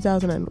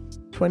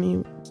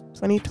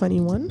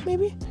 2021,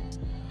 maybe.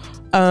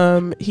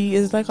 He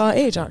is like our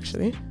age,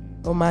 actually,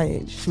 or my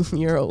age.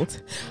 You're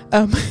old.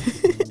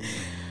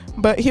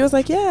 But he was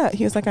like,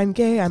 I'm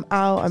gay. I'm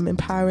out. I'm in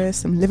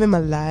Paris. I'm living my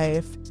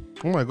life.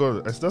 Oh my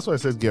God, that's why I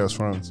said gay as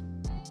France.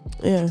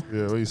 Yeah.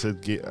 Yeah, when you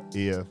said gay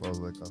AF, I was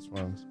like, that's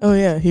France. Oh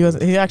yeah, he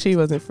actually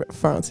was in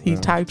France. He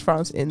tagged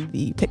France in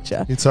the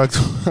picture. He tagged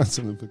France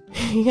in the picture.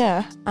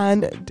 Yeah,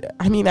 and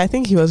I mean, I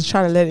think he was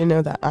trying to let you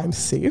know that I'm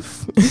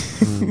safe.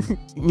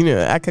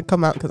 I could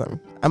come out because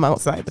I'm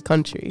outside the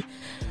country.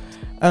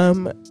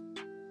 Doyin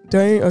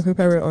Okupe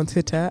wrote on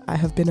Twitter, I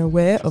have been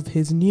aware of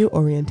his new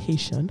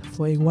orientation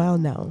for a while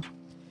now.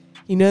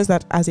 He knows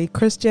that as a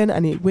Christian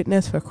and a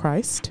witness for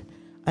Christ,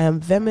 I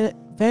am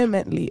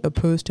vehemently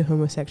opposed to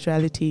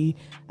homosexuality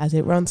as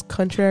it runs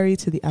contrary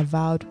to the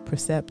avowed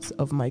precepts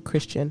of my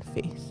Christian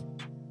faith.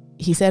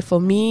 He said,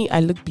 for me, I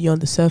look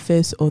beyond the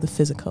surface or the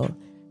physical.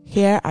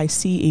 Here I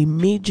see a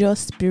major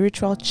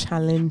spiritual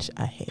challenge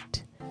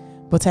ahead.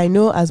 But I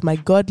know as my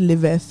God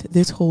liveth,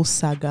 this whole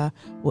saga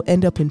will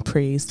end up in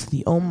praise to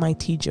the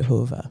Almighty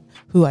Jehovah,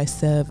 who I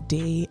serve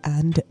day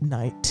and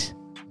night.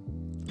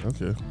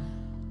 Okay.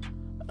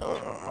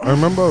 I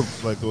remember,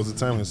 there was a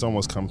time his son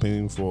was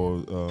campaigning for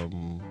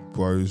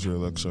Buhari's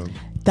re-election.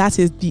 That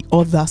is the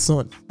other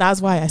son.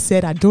 That's why I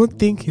said I don't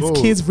think his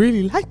kids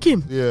really like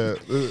him. Yeah.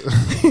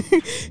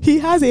 He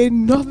has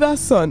another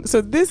son.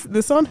 So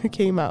the son who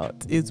came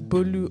out is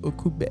Doyin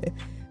Okupe.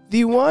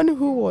 The one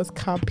who was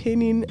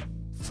campaigning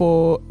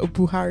for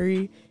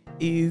Buhari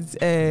is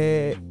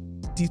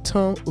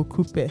Doyin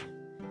Okupe,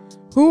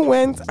 who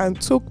went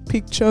and took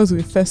pictures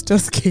with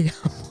Festus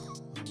Keyamo.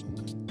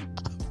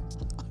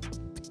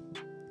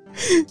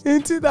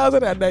 In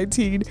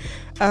 2019,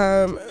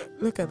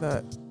 look at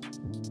that.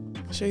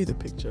 I'll show you the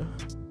picture.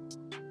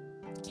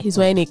 He's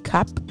wearing a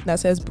cap that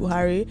says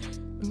Buhari,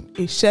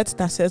 a shirt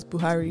that says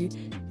Buhari.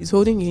 He's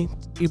holding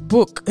a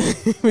book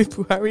with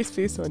Buhari's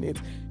face on it.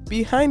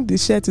 Behind the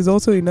shirt is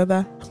also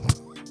another.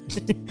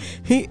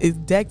 He is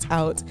decked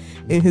out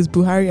in his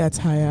Buhari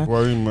attire.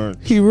 Buhari merch.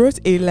 He wrote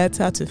a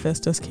letter to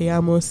Festus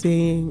Keyamo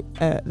saying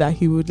that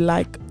he would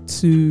like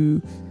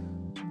to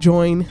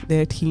join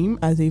their team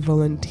as a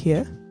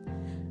volunteer.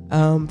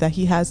 That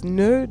he has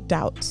no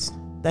doubts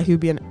that he'll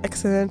be an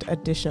excellent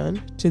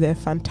addition to their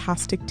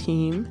fantastic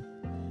team,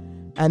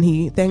 and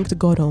he thanked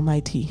God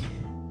Almighty.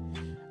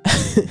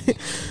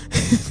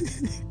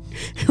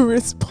 In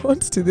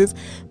response to this,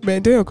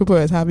 Doyin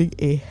Okupe is having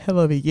a hell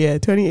of a year.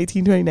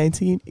 2018,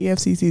 2019,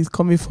 EFCC is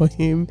coming for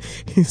him.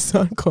 His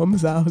son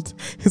comes out.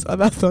 His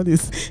other son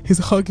is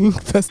hugging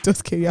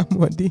Festus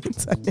Keyamo on the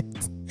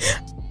internet.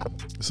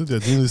 So they're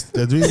doing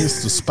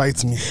this to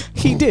spite me.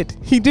 He did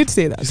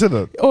say that. He said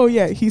that? Oh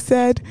yeah, he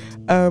said,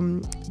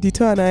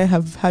 Dito and I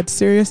have had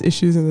serious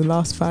issues in the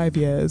last 5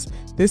 years.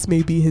 This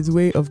may be his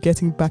way of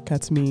getting back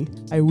at me.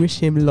 I wish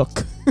him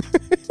luck.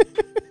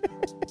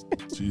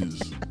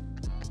 Jeez.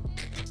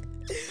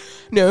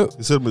 No.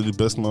 He said, may the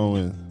best man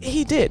win.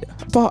 He did,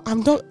 but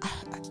I'm just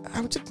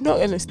not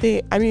gonna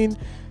stay. I mean,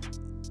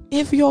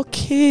 if your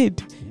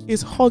kid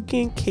is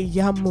hugging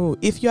Keyamo,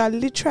 if you are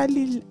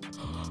literally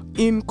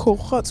in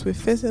cohorts with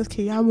Festus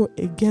Keyamo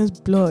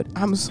against blood,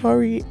 I'm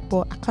sorry,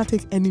 but I can't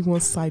take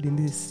anyone's side in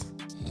this.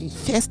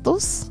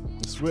 Festus?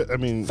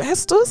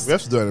 Festus? We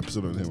have to do an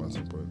episode on him at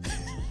some point.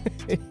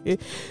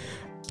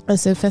 And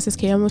so Festus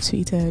Keyamo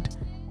tweeted,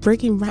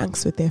 breaking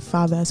ranks with their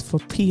fathers for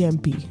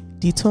PMB,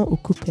 Doyin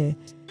Okupe,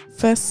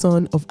 first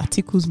son of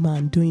Atiku's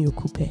man Doyin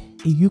Okupe,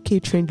 a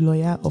UK-trained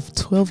lawyer of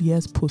 12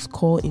 years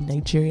post-call in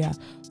Nigeria,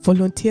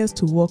 volunteers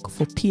to work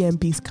for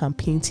PMB's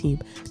campaign team,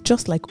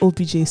 just like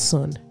OBJ's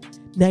son.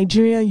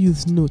 Nigerian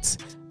youth notes,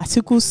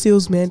 Atiku's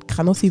salesmen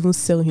cannot even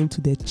sell him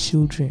to their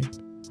children.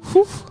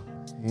 Whew.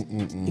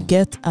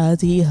 Get at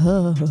the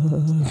heart.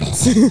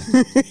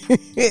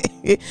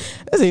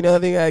 That's another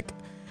thing,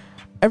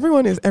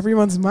 everyone is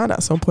everyone's man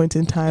at some point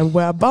in time.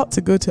 We're about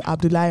to go to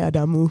Abdullahi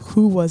Adamu,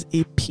 who was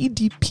a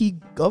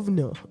PDP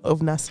governor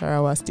of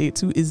Nasarawa State,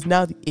 who is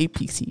now the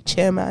APC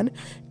chairman.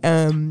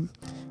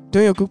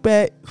 Doyin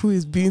Okupe, who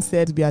is being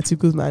said to be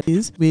Atiku's man,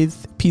 is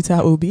with Peter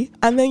Obi.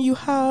 And then you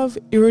have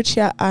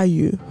Irochia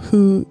Ayu,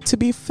 who, to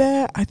be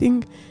fair, I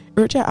think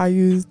Irochia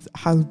Ayu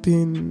has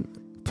been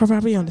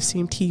probably on the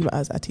same team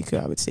as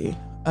Atiku, I would say.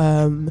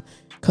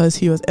 Because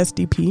he was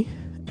SDP,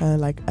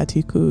 like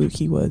Atiku,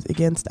 he was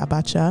against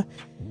Abacha.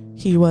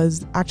 He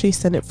was actually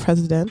Senate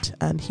president,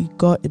 and he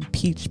got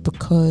impeached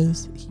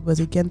because he was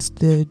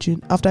against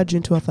after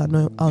June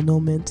 12th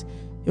annulment.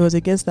 It was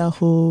against that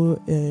whole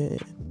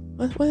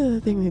what is the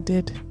thing they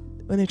did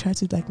when they tried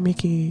to like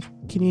make a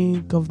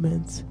Guinea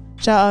government?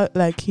 Shout out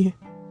like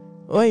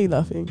why are you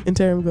laughing?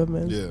 Interim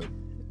government. Yeah,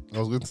 I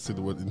was going to say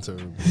the word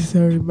interim.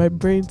 Sorry, my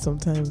brain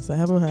sometimes I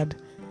haven't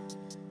had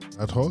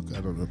ad hoc.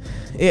 I don't know.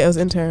 Yeah, it was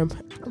interim.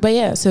 But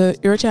yeah, so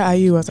Irochia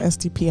Ayu was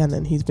SDP, and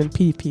then he's been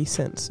PDP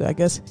since. So I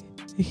guess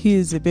he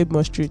is a bit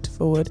more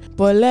straightforward.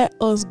 But let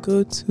us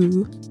go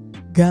to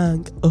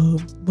Gang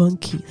of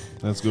Monkeys.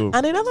 Let's go.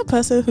 And another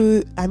person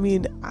who, I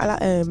mean,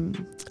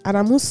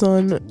 Adamu's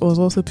son was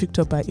also picked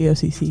up by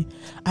AFCC.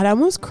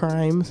 Adamu's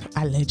crimes,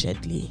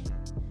 allegedly,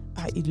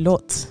 are a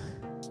lot.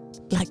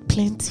 Like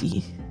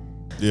plenty.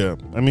 Yeah,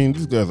 I mean,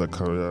 these guys are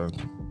criminals.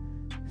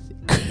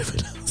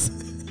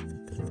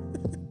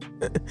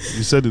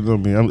 You said it, not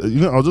me.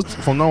 I'll just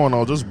from now on,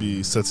 I'll just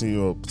be setting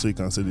you up so you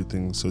can say the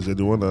things. So you're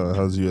the one that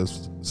has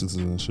US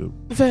citizenship.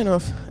 Fair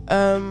enough.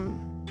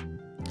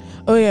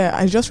 Oh yeah,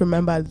 I just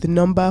remembered the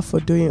number for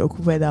Doyin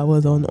Okupe that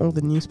was on all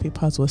the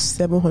newspapers was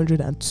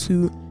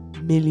 702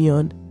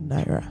 million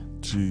naira.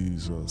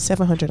 Jesus.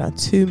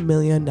 702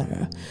 million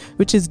naira,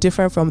 which is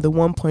different from the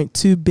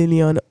 1.2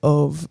 billion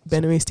of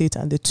Benue State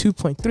and the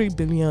 2.3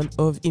 billion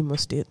of Imo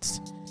State.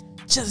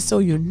 Just so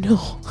you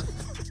know.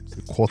 It's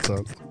a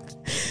quarter.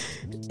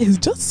 It's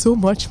just so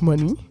much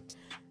money.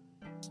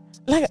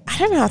 Like, I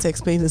don't know how to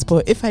explain this,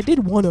 but if I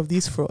did one of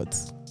these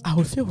frauds, I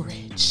would feel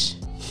rich.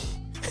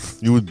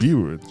 You would be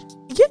rich.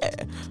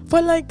 Yeah,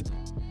 but like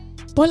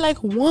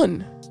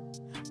one.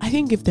 I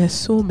think if there's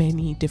so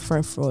many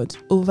different frauds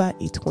over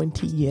a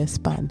 20-year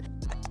span,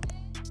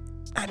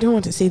 I don't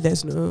want to say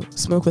there's no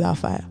smoke without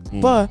fire,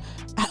 but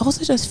I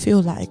also just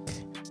feel like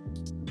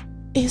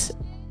is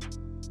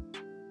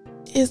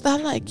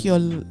that like your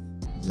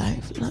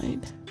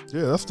lifeline?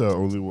 Yeah, that's their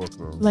only work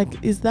now.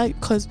 Like, is that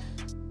because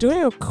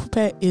Doyin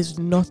Okupe is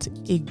not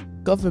a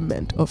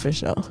government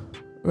official,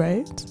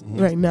 right?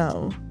 Right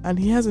now, and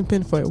he hasn't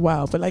been for a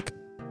while, but like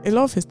a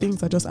lot of his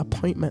things are just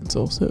appointments.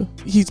 Also,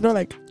 he's not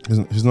like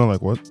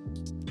what?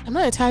 I'm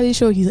not entirely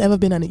sure he's ever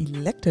been an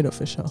elected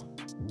official.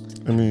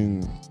 I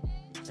mean,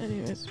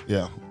 anyways,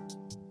 yeah.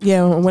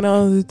 When I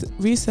was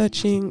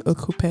researching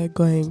Okupe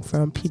going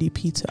from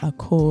PDP to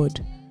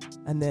Accord,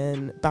 and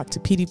then back to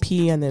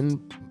PDP, and then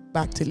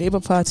back to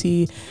Labour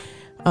Party,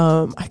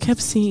 I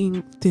kept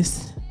seeing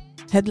this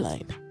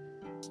headline: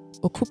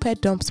 Okupe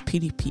dumps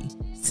PDP,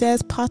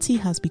 says party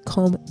has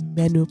become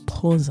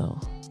menopausal.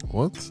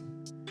 What?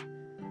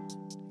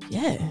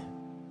 Yeah.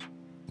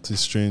 What a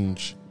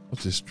strange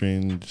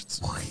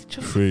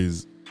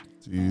phrase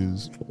to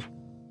use.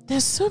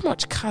 There's so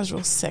much casual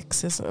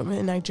sexism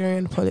in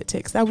Nigerian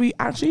politics that we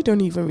actually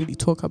don't even really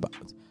talk about.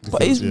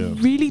 But it's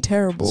really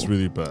terrible. It's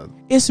really bad.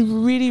 It's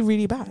really,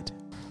 really bad.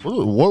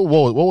 What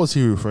was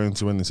he referring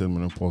to when he said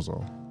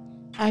menopausal?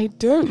 I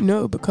don't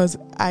know, because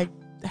I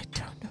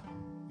don't know.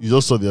 You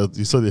just saw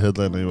the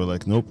headline and you were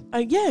like, nope.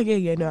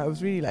 Yeah. No, I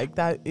was really like,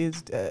 that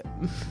is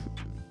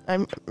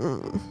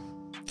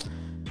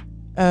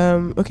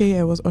okay,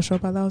 it was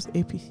Oshobala's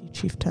APC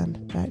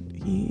chieftain that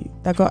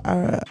got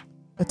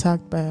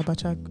attacked by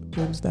Abacha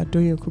goons that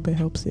Doyin Okupe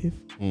helped save.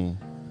 Do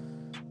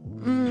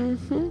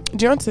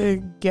you want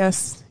to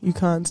guess? You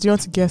can't. Do you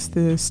want to guess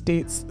the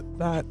states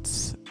that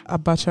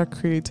Abacha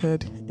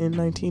created in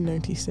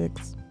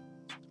 1996?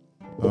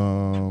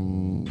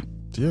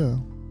 Yeah.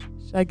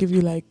 Should I give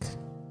you like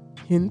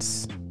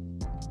hints?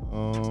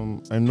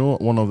 I know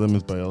one of them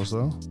is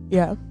Bayelsa.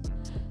 Yeah.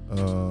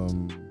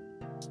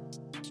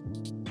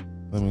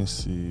 Let me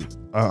see.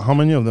 How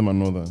many of them are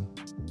northern?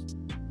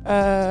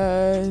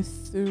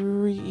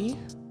 3.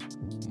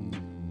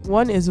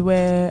 One is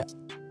where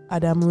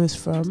Adamu is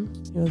from.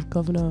 He was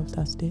governor of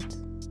that state.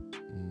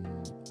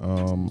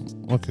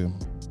 Okay.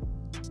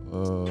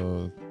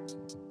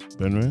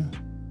 Benue?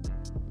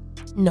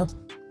 No.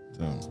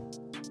 Damn.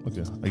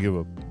 Okay, I give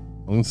up. I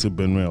was going to say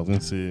Benue. I was going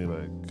to say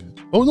like...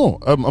 Oh no,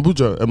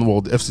 Abuja.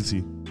 The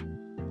FCT.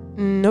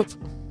 Nope.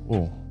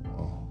 Oh.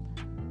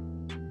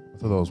 I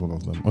thought that was one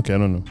of them. Okay, I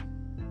don't know.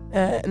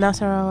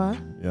 Nasarawa.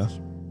 Yes.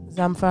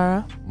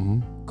 Zamfara.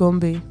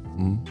 Gombe.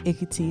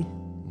 Ekiti.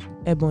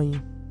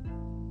 Ebonyi.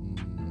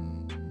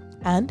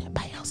 And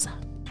Bayelsa.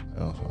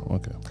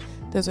 Okay.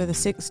 Those were the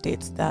 6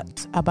 states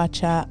that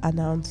Abacha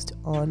announced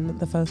on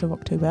the 1st of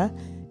October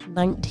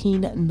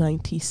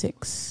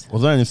 1996.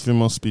 Was there any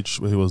famous speech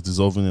where he was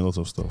dissolving a lot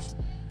of stuff?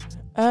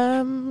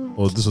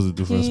 Or this was a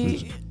different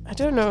speech? I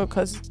don't know,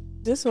 because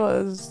it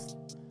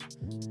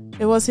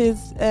was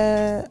his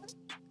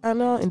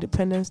annual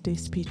Independence Day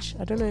speech.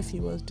 I don't know if he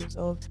was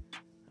dissolved.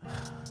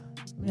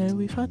 Man,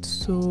 we've had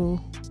so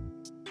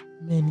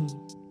many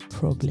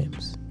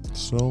problems.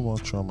 So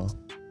much trauma.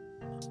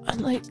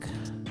 And like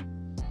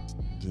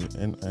the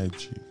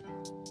NIG.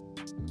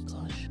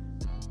 Gosh.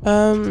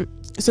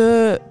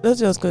 So let's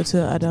just go to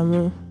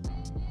Adamu.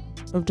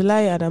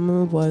 Abdullahi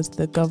Adamu was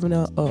the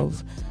governor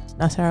of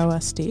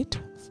Nasarawa State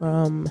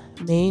from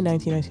May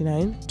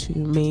 1999 to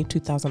May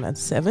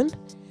 2007.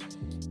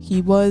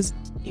 He was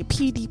a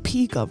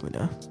PDP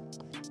governor,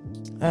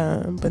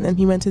 but then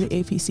he went to the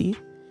APC.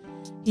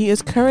 He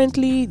is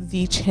currently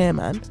the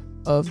chairman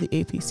of the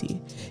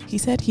APC. He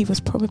said he was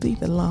probably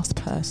the last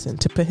person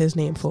to put his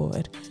name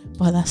forward,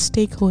 but our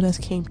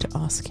stakeholders came to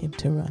ask him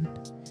to run.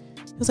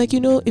 He was like,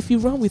 if you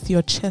run with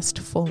your chest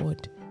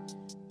forward,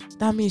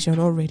 that means you're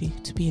not ready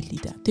to be a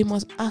leader. They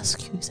must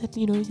ask you. He said,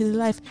 in his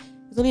life,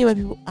 it's only when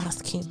people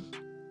ask him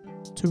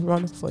to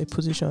run for a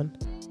position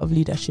of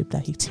leadership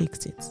that he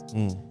takes it.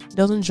 He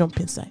doesn't jump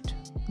inside.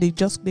 They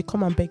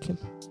come and beg him.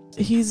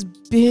 He's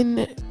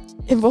been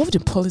involved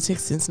in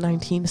politics since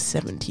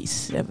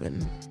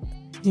 1977.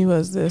 He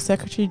was the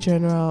Secretary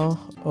General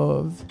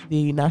of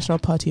the National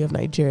Party of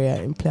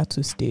Nigeria in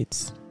Plateau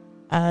State.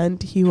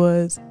 And he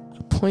was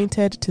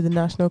appointed to the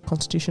National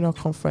Constitutional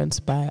Conference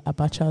by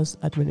Abacha's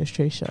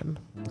administration.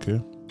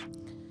 Okay.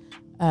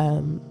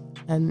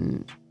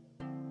 And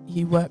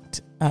he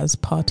worked as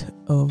part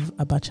of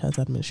Abacha's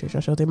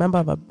administration. So the member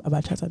of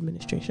Abacha's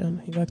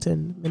administration. He worked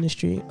in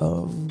Ministry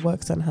of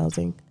Works and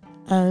Housing.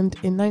 And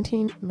in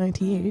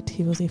 1998,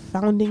 he was a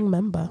founding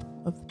member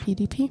of the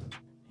PDP. He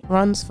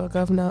runs for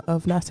governor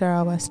of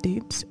Nasarawa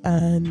State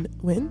and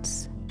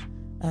wins.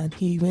 And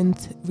he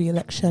wins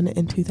re-election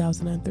in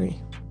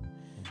 2003.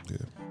 Yeah.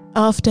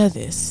 After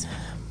this,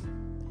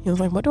 he was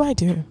like, what do I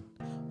do?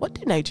 What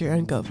do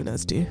Nigerian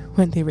governors do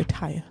when they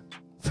retire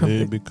from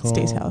the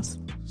State House?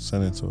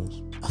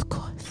 Senators. Of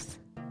course.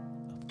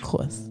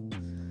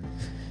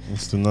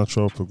 It's the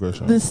natural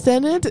progression. The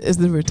Senate is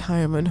the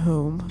retirement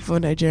home for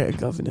Nigerian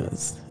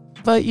governors.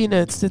 But,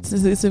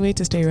 it's a way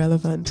to stay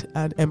relevant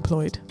and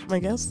employed, I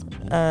guess.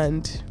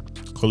 And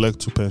collect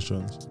 2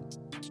 pensions.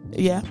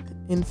 Yeah.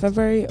 In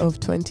February of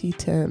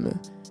 2010,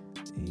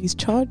 he's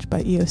charged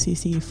by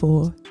EFCC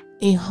for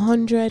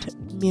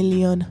 $100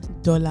 million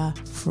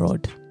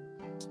fraud.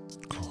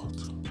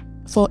 God.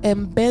 For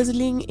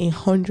embezzling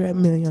 $100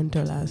 million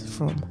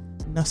from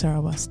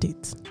Nasarawa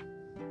State.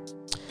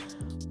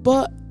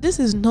 But this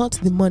is not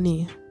the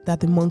money that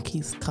the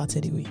monkeys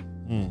carted away.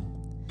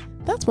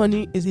 That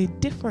money is a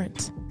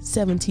different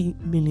 70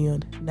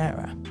 million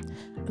naira.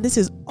 And this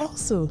is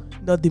also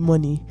not the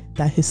money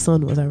that his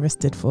son was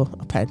arrested for,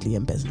 apparently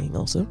embezzling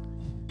also.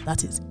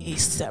 That is a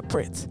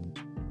separate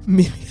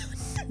million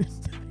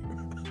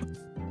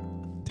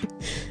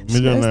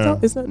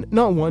naira. It's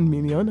not 1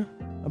 million,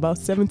 about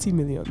 70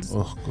 millions.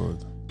 Oh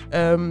God.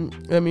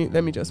 Let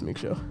me just make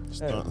sure.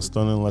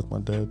 Stunning like my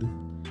daddy.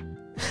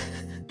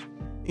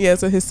 Yeah,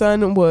 so his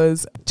son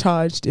was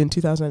charged in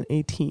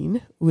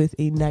 2018 with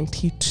a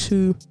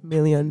 92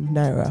 million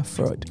naira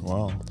fraud.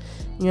 Wow.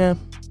 Yeah,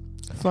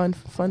 fun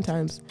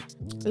times.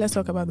 Let's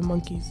talk about the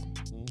monkeys.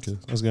 Okay,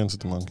 let's get into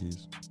the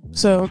monkeys.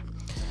 So,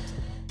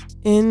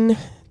 in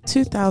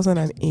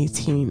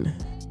 2018, a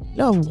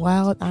lot of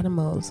wild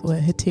animals were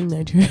hitting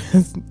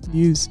Nigeria's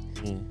news.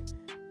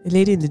 A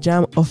lady in the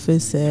JAM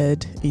office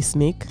said a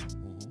snake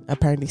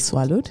apparently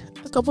swallowed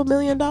 $2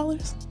 million.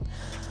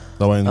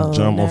 That were in the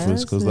JAM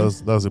office,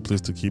 because that's a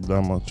place to keep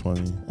that much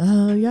money.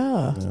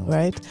 Yeah,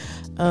 right.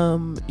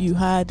 You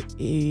had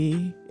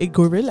a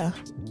gorilla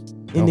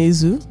in a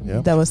zoo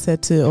that was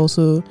said to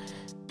also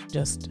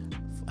just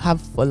have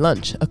for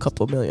lunch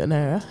 $2 million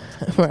naira,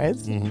 right?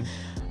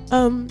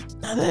 And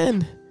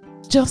then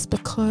just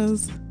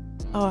because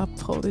our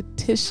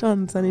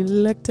politicians and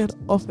elected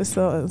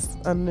officers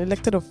and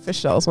elected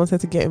officials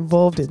wanted to get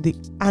involved in the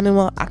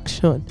animal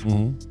action.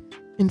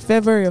 In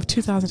February of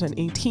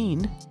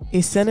 2018,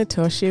 a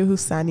senator, Shehu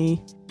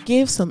Sani,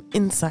 gave some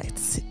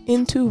insights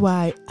into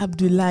why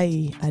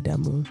Abdullahi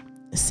Adamu,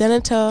 a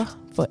senator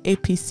for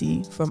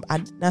APC from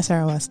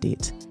Nasarawa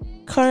State,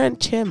 current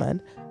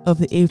chairman of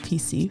the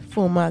APC,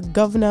 former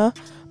governor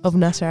of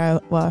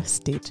Nasarawa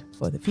State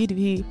for the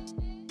PDP,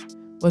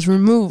 was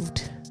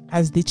removed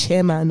as the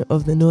chairman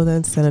of the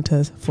Northern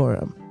Senators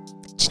Forum.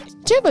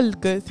 Do you ever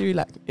go through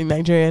like a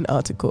Nigerian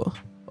article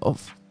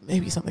of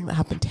maybe something that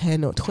happened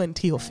 10 or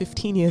 20 or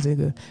 15 years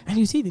ago, and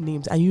you see the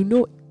names and you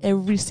know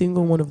every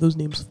single one of those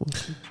names for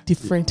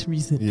different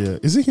reasons? Yeah.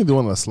 Isn't he the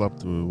one that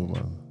slapped the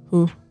woman?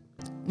 Who?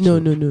 No.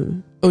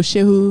 Oh,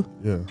 Shehu?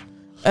 Yeah.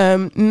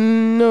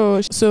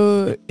 No.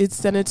 So it's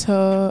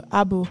Senator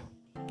Abu.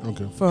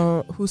 Okay.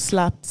 Who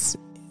slapped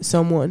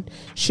someone.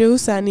 Shehu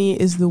Sani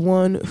is the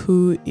one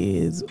who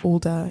is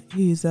older.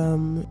 He's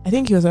I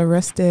think he was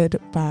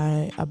arrested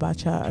by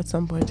Abacha at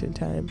some point in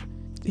time.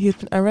 He's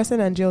been arrested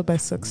and jailed by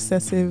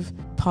successive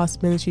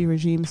past military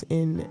regimes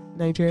in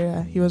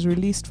Nigeria. He was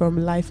released from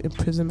life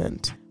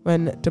imprisonment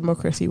when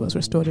democracy was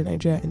restored in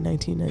Nigeria in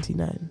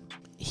 1999.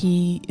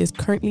 He is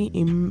currently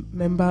a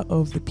member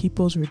of the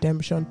People's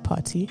Redemption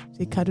Party.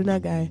 The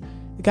Kaduna guy.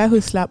 The guy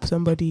who slapped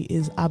somebody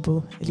is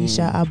Abu,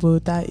 Elisha Abu.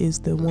 That is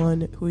the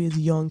one who is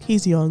young.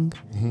 He's young.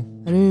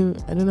 I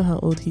don't know how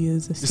old he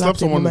is. He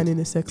slapped a woman in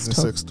a sex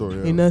store.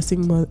 A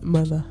nursing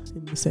mother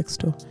in the sex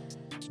store.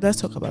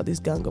 Let's talk about this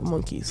gang of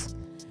monkeys.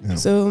 Yeah.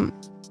 So,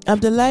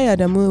 Abdullahi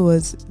Adamu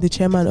was the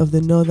chairman of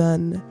the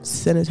Northern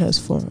Senators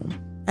Forum.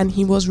 And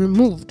he was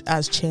removed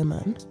as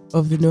chairman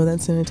of the Northern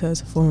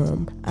Senators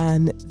Forum.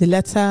 And the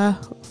letter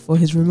for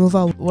his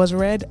removal was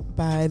read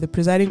by the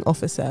presiding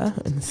officer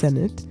in the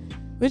Senate,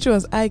 which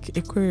was Ike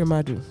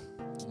Ekweremadu,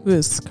 who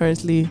is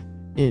currently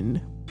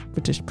in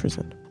British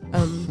prison.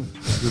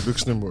 The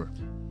Brixton boy.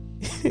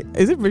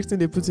 Is it Brixton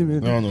they put him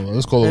in? No,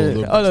 let's call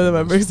it all of them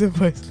are Brixton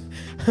boys.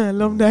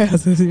 Alumni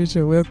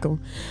Association,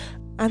 welcome.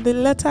 And the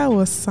letter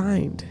was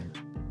signed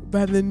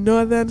by the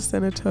Northern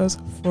Senators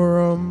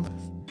Forum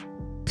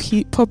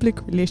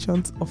Public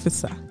Relations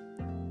Officer,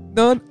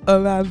 none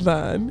other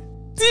than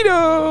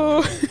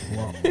Dino.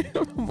 Wow.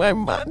 My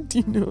man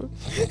Dino.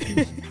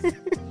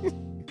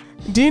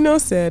 Dino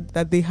said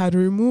that they had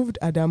removed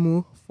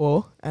Adamu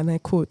for, and I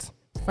quote,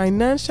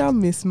 financial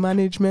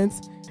mismanagement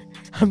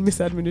and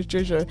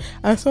misadministration.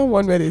 I saw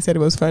one where they said it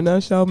was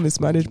financial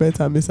mismanagement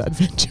and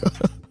misadventure,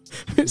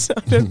 which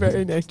sounded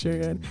very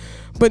Nigerian.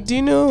 But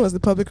Dino was the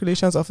public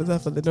relations officer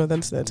for the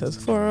Northern Senators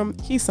Forum.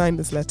 He signed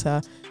this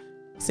letter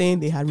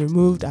saying they had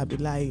removed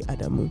Abdullahi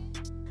Adamu.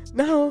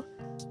 Now,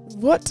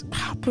 what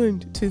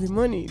happened to the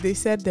money? They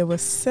said there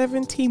was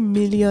 70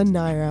 million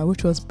naira,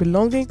 which was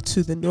belonging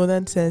to the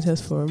Northern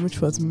Senators Forum,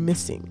 which was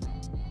missing.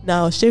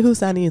 Now, Shehu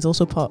Sani is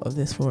also part of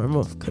this forum,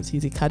 because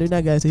he's a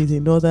Kaduna guy, so he's a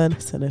Northern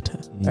Senator,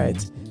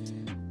 right?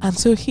 And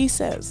so he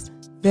says,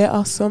 there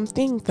are some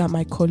things that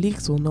my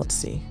colleagues will not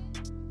say,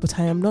 but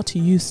I am not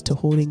used to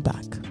holding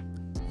back.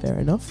 Fair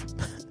enough.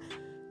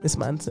 This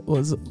man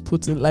was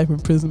put in life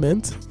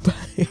imprisonment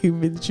by a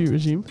military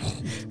regime,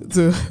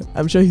 so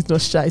I'm sure he's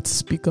not shy to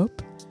speak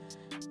up.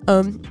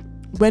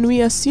 When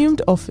we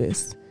assumed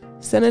office,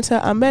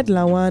 Senator Ahmed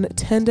Lawan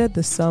tendered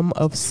the sum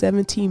of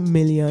 70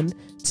 million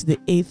to the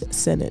 8th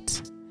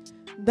Senate.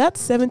 That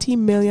 70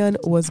 million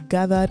was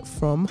gathered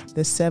from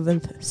the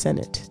 7th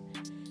Senate.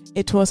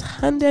 It was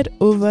handed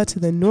over to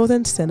the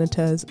Northern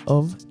Senators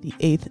of the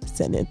 8th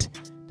Senate.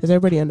 Does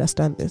everybody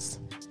understand this?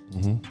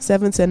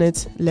 7th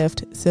Senate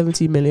left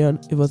 70 million.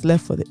 It was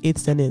left for the 8th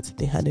Senate.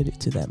 They handed it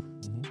to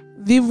them.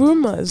 The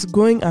rumors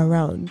going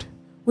around,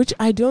 which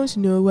I don't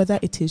know whether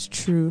it is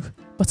true,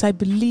 but I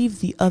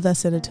believe the other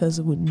senators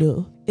would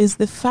know, is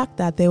the fact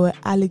that there were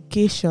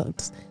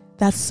allegations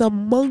that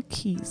some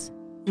monkeys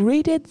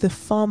raided the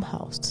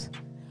farmhouse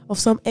of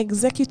some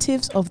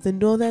executives of the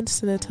Northern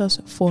Senators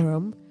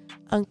Forum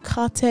and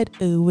carted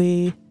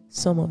away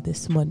some of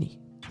this money.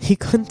 He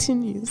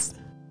continues,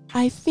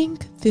 I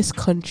think this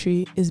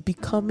country is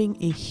becoming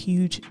a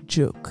huge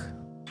joke.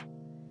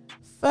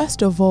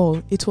 First of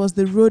all, it was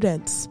the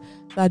rodents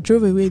that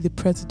drove away the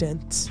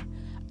president.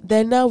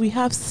 Then now we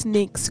have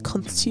snakes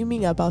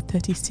consuming about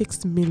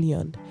 36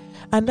 million.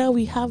 And now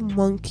we have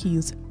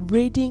monkeys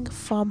raiding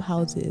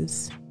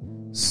farmhouses.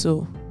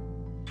 So,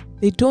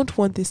 they don't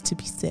want this to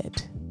be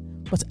said.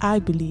 But I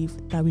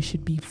believe that we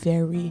should be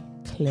very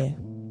clear.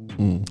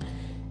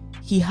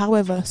 He,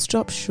 however,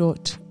 stopped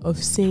short of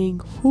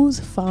saying whose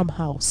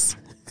farmhouse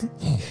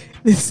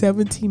the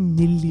 70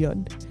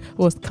 million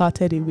was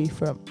carted away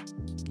from.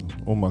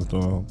 Oh,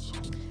 McDonald's.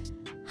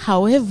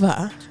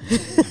 However,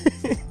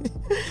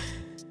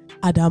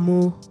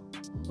 Adamu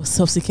was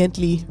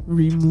subsequently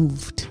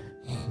removed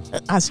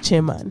as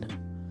chairman.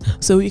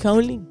 So we can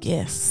only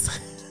guess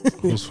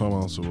whose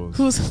farmhouse it was.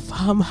 Whose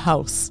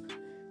farmhouse?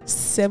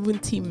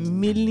 70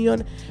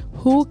 million.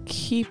 Who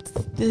keeps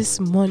this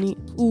money?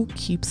 Who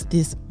keeps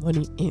this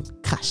money in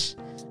cash?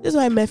 This is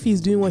why Murphy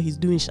is doing what he's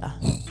doing, Sha.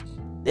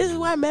 This is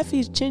why Murphy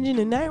is changing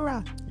the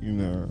Naira. You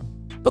know.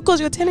 Because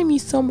you're telling me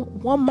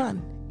one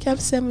man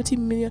kept 70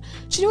 million.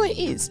 Do you know what it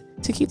is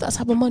to keep that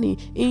type of money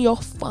in your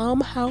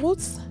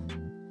farmhouse?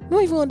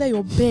 Not even under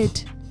your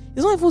bed.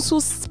 It's not even so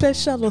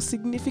special or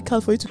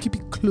significant for you to keep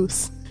it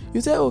close.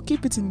 You say, oh,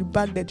 keep it in the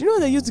bag there. Do you know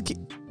they used to keep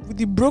with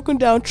the broken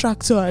down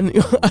tractor and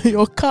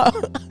your car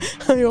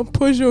and your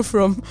Peugeot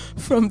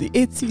from the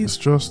 80s? It's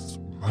just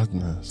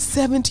madness.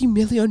 70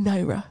 million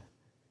naira.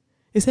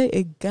 They say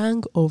a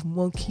gang of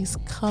monkeys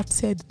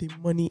carted the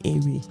money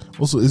away.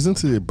 Also,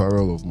 isn't it a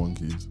barrel of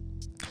monkeys?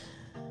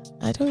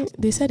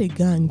 They said a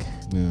gang.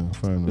 Yeah,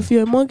 fair enough. If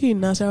you're a monkey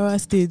in Nasarawa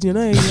State, you're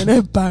not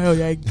a barrel,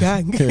 you're a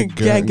gang.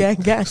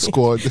 gang.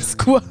 Squad.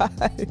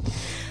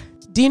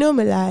 Dino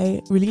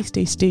Malai released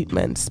a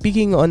statement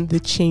speaking on the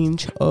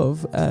change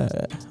of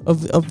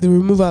the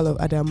removal of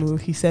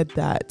Adamu. He said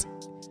that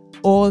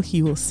all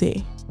he will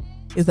say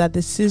is that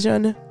the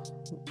decision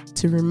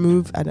to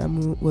remove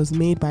Adamu was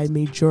made by a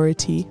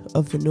majority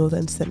of the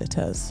Northern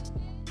Senators.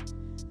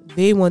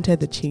 They wanted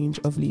the change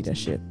of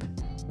leadership.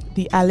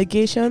 The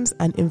allegations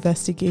and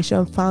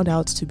investigation found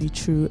out to be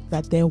true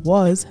that there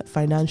was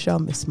financial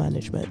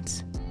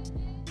mismanagement.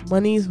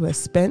 Monies were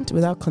spent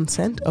without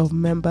consent of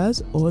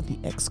members or the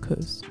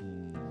excos.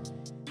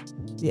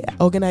 The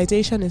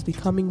organization is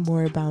becoming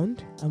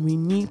moribund and we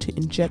need to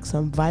inject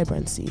some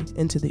vibrancy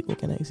into the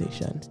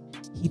organization.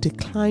 He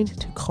declined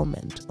to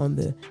comment on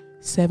the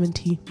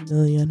 70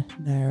 million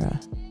naira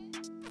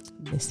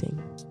missing.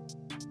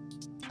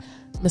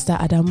 Mr.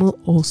 Adamu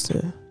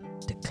also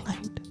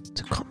declined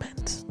to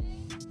comment.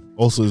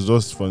 Also, it's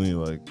just funny,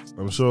 like,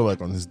 I'm sure,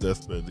 like, on his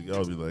deathbed, the guy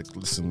will be like,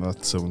 listen,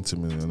 that's 70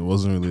 million. It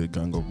wasn't really a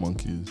gang of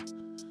monkeys.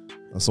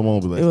 And someone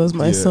will be like, it was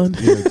my son.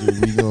 Yeah,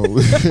 dude, we know.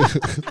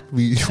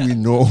 we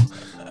know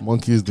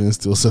monkeys didn't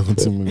steal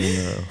 70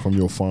 million from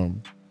your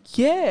farm.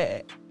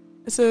 Yeah.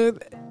 So,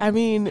 I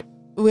mean,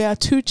 we are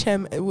two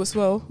chairmen.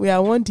 Well, we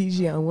are one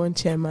DG and one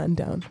chairman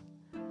down.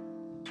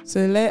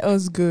 So let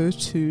us go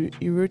to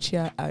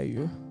Irochia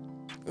Ayu,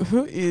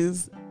 who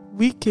is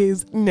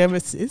Wike's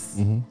nemesis,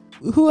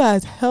 who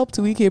has helped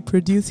Wike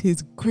produce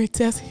his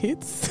greatest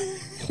hits.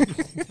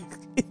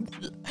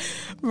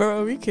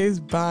 Bro, Wike's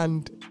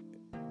band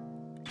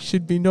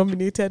should be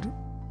nominated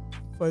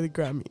for the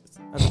Grammys.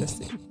 I'm just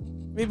saying.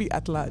 Maybe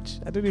at large.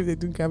 I don't know if they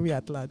do Grammy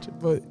at large,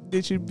 but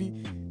they should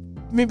be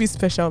maybe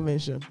special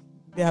mention.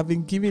 They have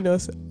been giving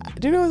us.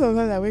 Do you know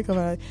sometimes I wake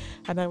up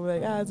and I'm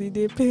like, as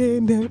they pay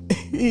them,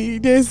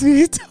 they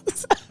sweet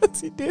us,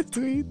 as they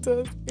sweet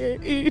us.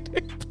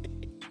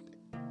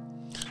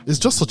 It's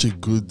just such a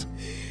good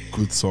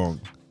song.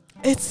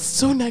 It's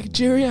so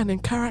Nigerian in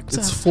character.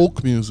 It's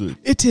folk music.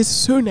 It is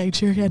so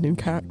Nigerian in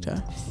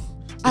character.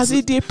 As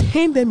they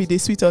pain them, they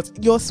sweet us.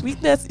 Your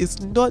sweetness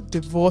is not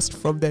divorced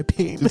from their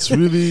pain. It's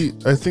really,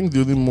 I think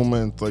the only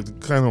moment, like the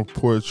kind of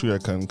poetry I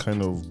can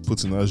kind of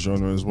put in that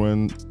genre is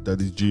when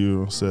Daddy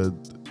Gio said,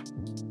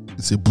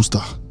 it's a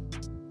booster.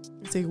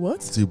 It's a what?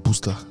 It's a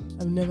booster.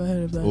 I've never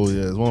heard of that. Oh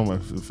yeah, it's one of my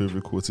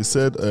favorite quotes. He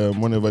said,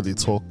 whenever they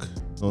talk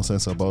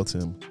nonsense about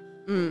him,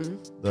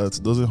 that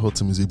it doesn't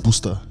hurt him, he's a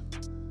booster.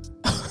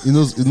 He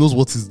knows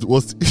what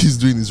he's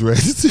doing is right.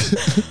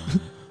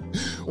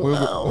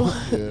 Wow.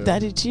 Yeah.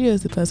 Daddy Gio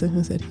is the person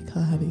who said he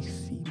can't have a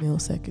female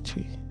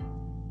secretary.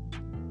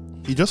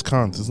 He just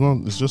can't.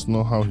 It's just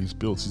not how he's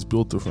built. He's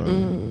built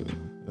different.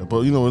 Yeah, but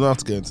we don't have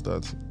to get into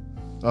that.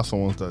 That's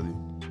someone's daddy.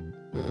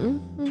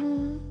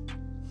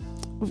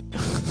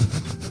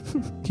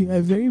 You're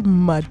a very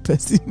mad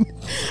person.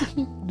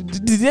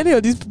 Did any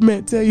of these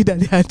men tell you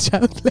that they are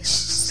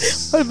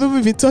childless? What have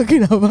we been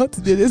talking about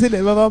today? They say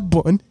they're never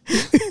born.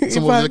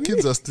 Some of their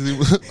kids are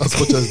still as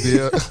much as they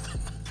are.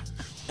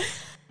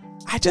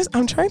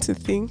 I'm trying to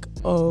think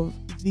of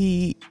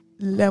the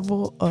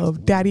level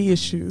of daddy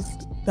issues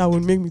that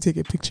would make me take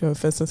a picture of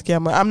Festus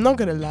Keyamo. I'm not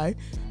gonna lie,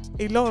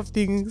 a lot of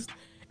things.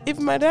 If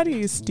my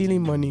daddy is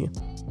stealing money,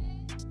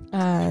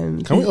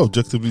 and can we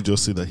objectively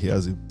just say that he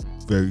has a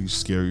very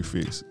scary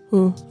face?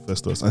 Who?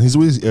 Festus, and he's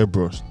always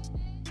airbrushed.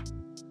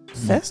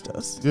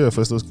 Festus? Yeah,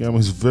 Festus Keyamo.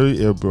 He's very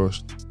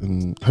airbrushed.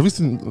 And have you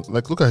seen?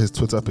 Like, look at his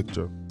Twitter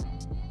picture.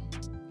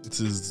 It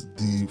is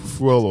the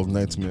fuel of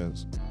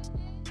nightmares.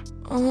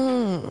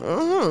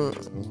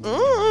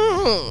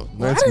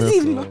 Why does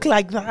he look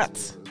like that?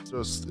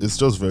 It's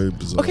just very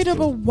bizarre. Okay, no,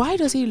 but why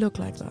does he look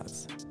like that?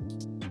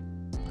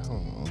 I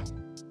don't know.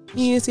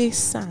 He is a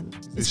son,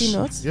 is he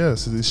not?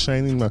 Yes, he's a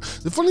shining man.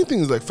 The funny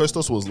thing is, like,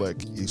 Festus was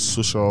like a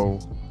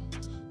social.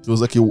 He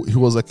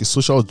was like a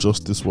social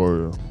justice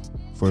warrior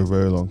for a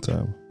very long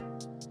time,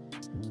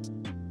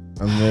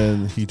 and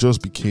then he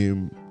just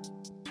became.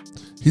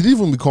 He didn't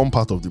even become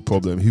part of the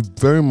problem. He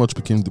very much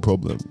became the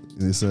problem,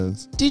 in a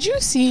sense. Did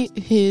you see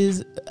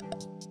his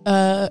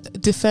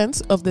defense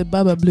of the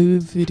Baba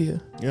Blue video?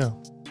 Yeah.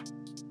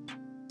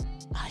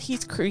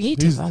 He's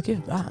creative, I'll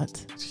give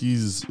that.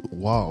 He's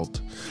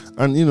wild.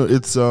 And,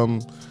 it's,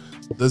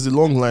 there's a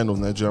long line of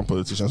Nigerian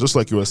politicians, just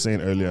like you were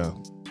saying earlier.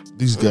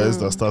 These guys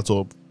that start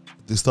off,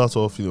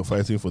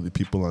 fighting for the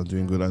people and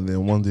doing good. And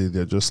then one day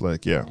they're just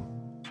like, yeah,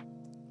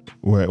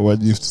 we're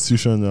the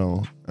institution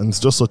now. And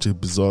it's just such a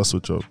bizarre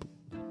switch up.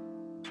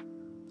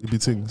 It be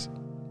things.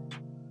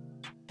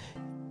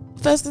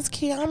 Festus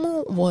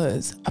Keyamo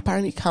was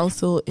apparently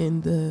counsel in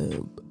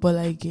the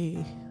Bola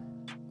Ige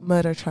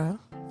murder trial.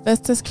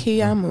 Festus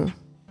Keyamo,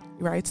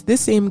 right,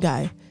 this same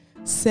guy,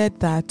 said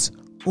that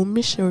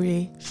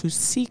Omisore should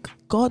seek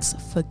God's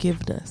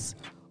forgiveness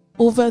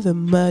over the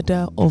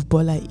murder of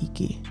Bola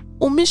Ige.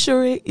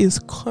 Omisore is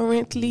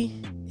currently,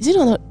 is he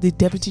not the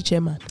deputy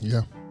chairman?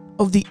 Yeah.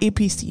 Of the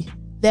APC.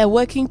 They're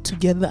working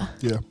together.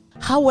 Yeah.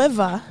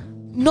 However,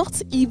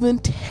 not even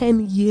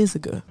 10 years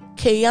ago,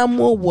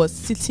 Keyamo was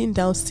sitting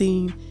down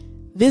saying,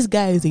 this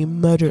guy is a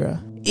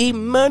murderer. A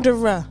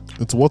murderer.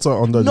 It's water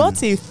under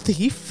not a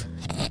thief.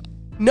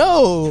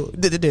 No.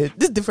 This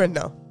is different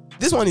now.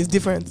 This one is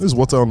different. This is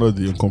water under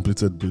the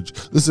uncompleted bridge.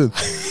 Listen.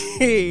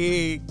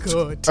 Hey,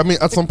 God. I mean,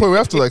 at some point, we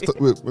have to, like,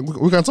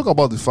 we can talk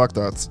about the fact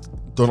that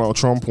Donald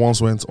Trump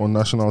once went on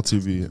national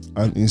TV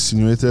and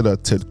insinuated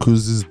that Ted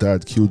Cruz's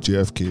dad killed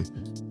JFK.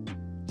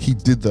 He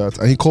did that,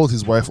 and he called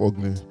his wife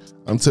ugly.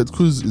 And Ted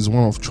Cruz is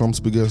one of Trump's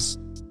biggest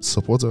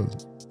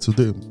supporters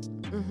today.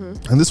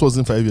 And this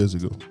wasn't 5 years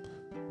ago.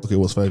 Okay, it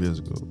was 5 years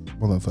ago.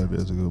 More than 5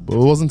 years ago. But it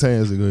wasn't 10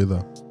 years ago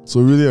either. So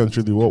really and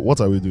truly,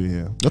 what are we doing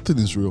here? Nothing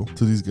is real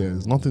to these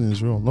guys. Nothing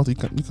is real.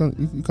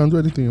 You can do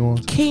anything you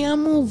want.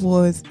 Keyamo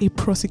was a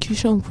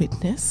prosecution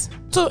witness.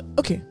 So,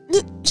 okay.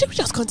 Should we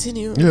just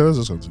continue? Yeah, let's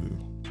just continue.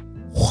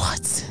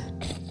 What?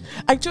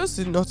 I chose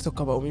to not talk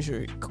about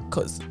Omisore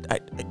because,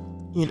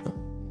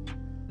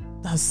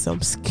 That's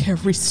some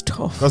scary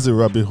stuff. That's a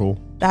rabbit hole.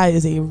 That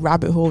is a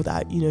rabbit hole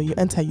that, you know, you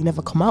enter, you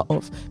never come out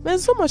of. Man,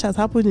 so much has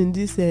happened in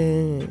this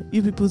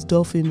you people's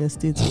dolphin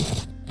estate.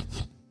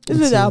 This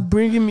place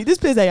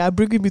that you are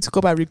bringing me to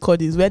come and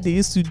record is where they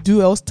used to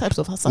do all types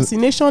of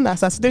assassination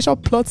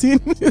plotting.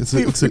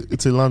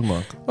 It's a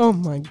landmark. Oh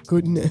my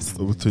goodness.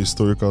 With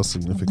historical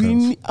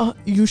significance.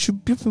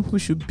 People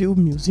should build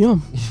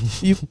museum.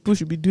 You people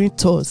should be doing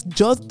tours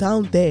just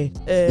down there.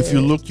 If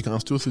you look, you can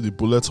still see the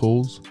bullet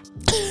holes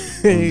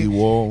on the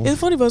wall. It's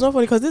funny, but it's not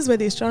funny because this is where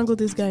they strangled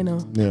this guy now.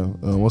 Yeah.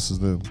 What's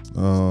his name?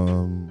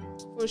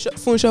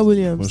 Funshaw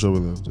Williams.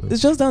 Yeah.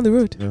 It's just down the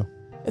road. Yeah.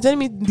 You're telling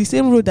me the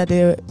same road that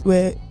they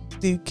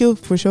killed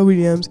Funshaw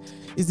Williams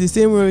is the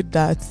same road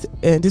that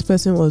this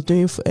person was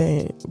doing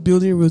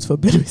building roads for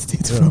Benue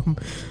State from.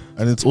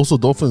 And it's also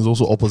Dolphin is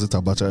also opposite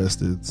Abacha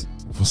Estate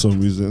for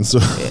some reason. So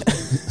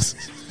it's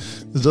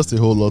just a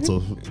whole lot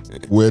of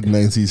weird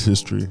 90s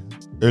history,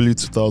 early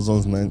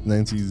 2000s,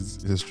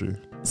 90s history.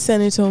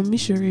 Senator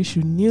Mishori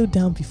should kneel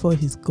down before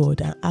his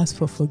God and ask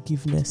for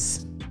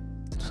forgiveness.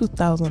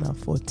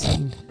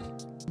 2014.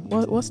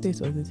 What state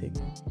was it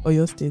again? Or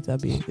your state,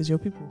 Abi? Is your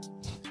people?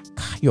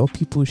 Your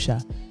people, Sha.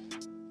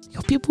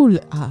 Your people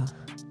are.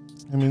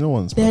 I mean, no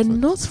one's. They're perfect.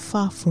 not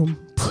far from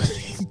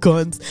pulling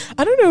guns.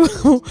 I don't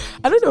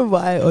know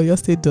why Oyo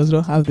State does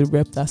not have the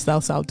rep that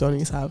South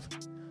Donnies have.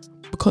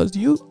 Because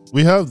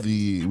we have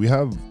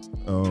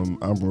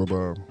armed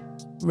robber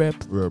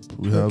rep.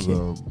 We have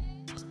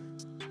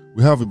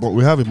we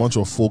have a bunch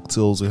of folk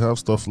tales. We have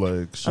stuff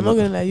like. I'm not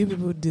gonna lie, you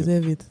people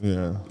deserve it.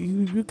 Yeah.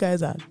 You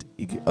guys are.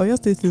 Oyo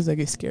State seems like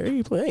a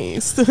scary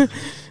place.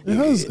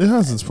 It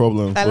has its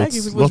problems. I like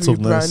you people's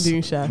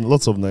rebranding, Sha.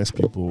 Lots of nice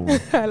people.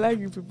 I like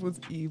you people's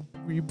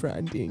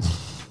rebranding.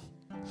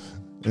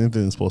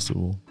 Anything is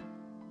possible.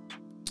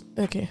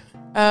 Okay.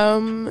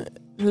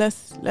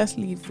 Let's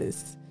leave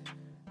this.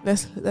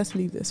 Let's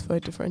leave this for a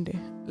different day.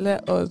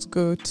 Let us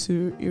go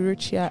to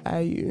Irochia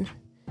Ayu.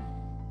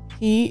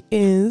 He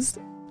is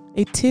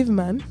a TIV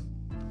man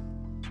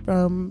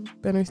from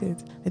Benue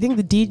State. I think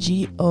the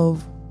DG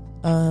of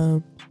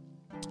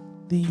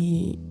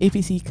the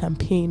APC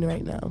campaign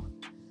right now.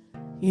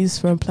 He's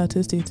from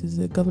Plateau State. He's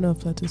the governor of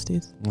Plateau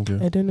State. Okay.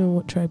 I don't know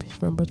what tribe he's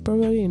from, but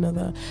probably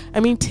another. I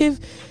mean, TIV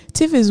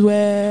is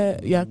where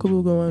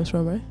Yakubu Gowon is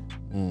from, right?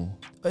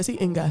 Or is he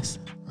Ingas?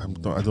 I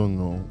don't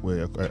know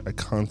where. I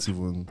can't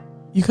even.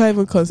 You can't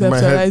even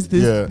conceptualize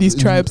these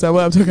tribes and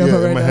what I'm talking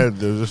about right now. In my head,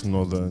 they're just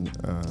northern.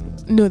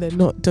 No, they're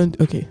not.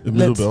 Okay.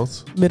 Middle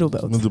belt. Middle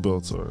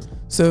belt. Sorry.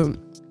 So,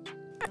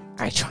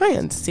 I try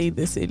and say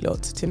this a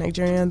lot to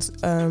Nigerians.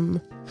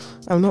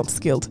 I'm not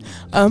skilled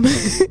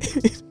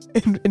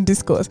in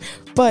discourse,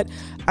 but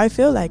I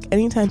feel like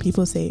anytime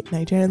people say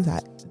Nigerians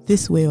are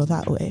this way or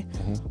that way,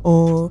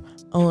 or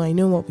I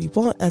know what we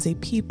want as a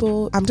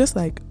people, I'm just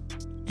like,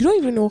 you don't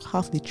even know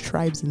half the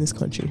tribes in this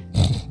country.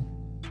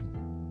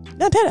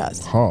 Now tell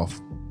us. Half.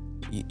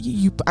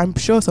 I'm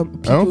sure some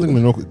people. I don't think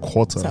we know a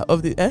quarter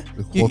of the.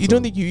 You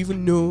don't think you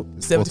even know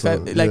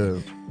 75? Like, yeah.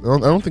 I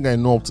don't think I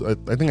know.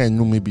 I think I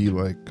know maybe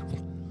like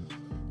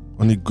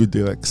on a good day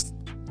like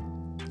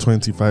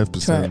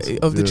 25%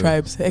 of the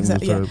tribes.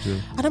 Exactly. The tribes,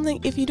 yeah. And I'm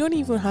like, if you don't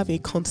even have a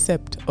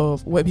concept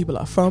of where people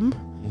are from,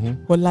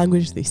 what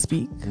language they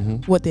speak,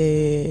 what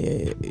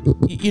they,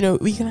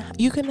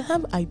 you can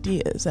have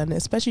ideas, and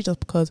especially just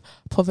because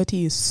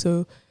poverty is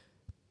so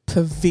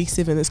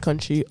pervasive in this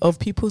country, of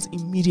people's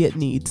immediate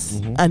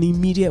needs and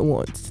immediate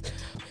wants.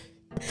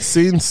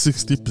 Saying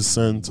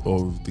 60%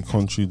 of the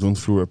country don't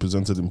feel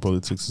represented in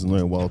politics is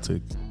not a wild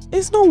take.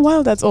 It's not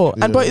wild at all.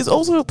 Yeah.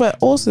 But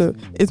also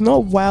it's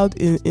not wild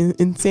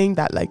in saying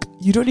that, like,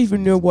 you don't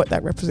even know what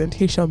that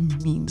representation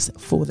means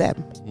for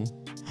them.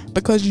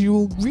 Because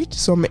you reach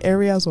some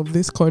areas of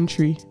this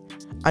country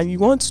and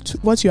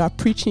what you are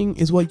preaching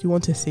is what you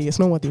want to say. It's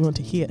not what they want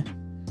to hear.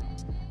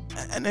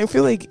 And I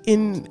feel like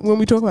when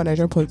we talk about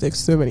Nigerian politics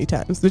so many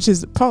times, which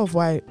is part of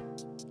why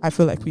I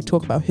feel like we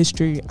talk about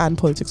history and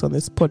politics on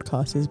this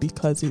podcast, is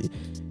because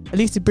at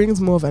least it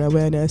brings more of an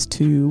awareness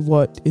to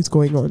what is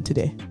going on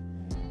today.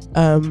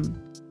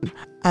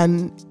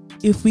 And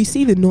if we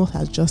see the North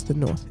as just the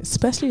North,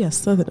 especially as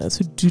Southerners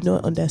who do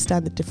not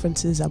understand the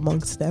differences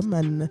amongst them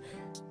and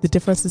the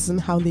differences in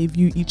how they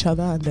view each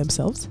other and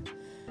themselves,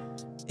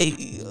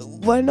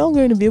 we're not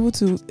going to be able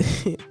to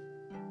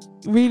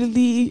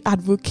really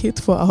advocate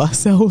for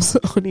ourselves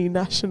on a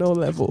national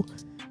level,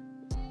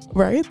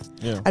 right?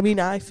 Yeah. I mean,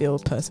 I feel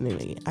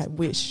personally, I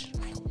wish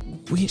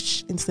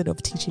instead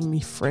of teaching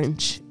me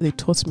French, they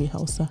taught me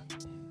Hausa.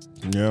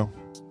 Yeah.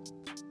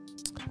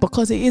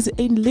 Because it is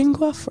a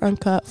lingua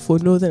franca for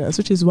Northerners,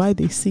 which is why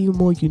they seem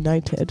more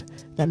united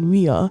than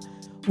we are.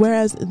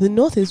 Whereas the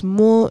North is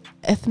more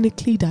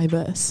ethnically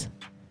diverse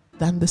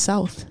than the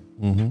South.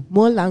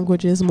 More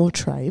languages, more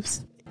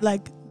tribes.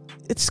 Like,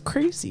 it's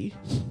crazy.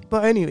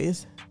 But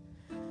anyways,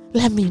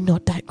 let me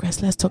not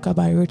digress. Let's talk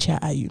about Irochia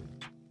Ayu.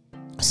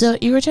 So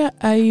Irochia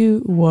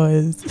Ayu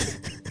was...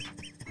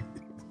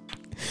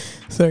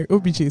 Sorry,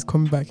 OBJ is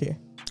coming back here.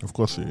 Of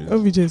course he is.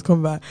 OBJ is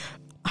coming back.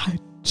 I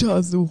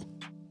just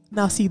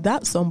Now, see,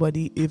 that's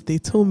somebody, if they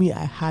told me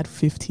I had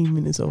 15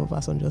 minutes of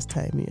Obasanjo's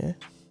time, yeah.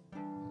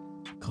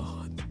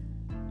 God.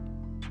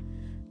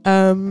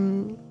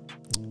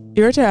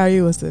 Irochia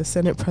Ayu was the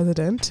Senate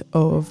president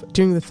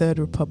during the Third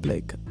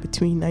Republic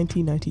between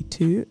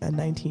 1992 and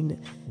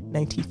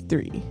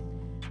 1993.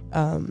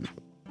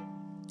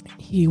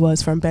 He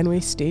was from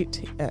Benue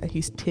State.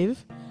 He's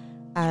Tiv.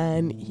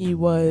 And he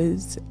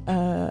was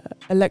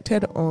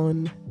elected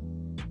on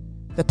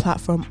the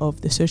platform of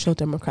the Social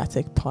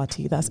Democratic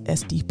Party, that's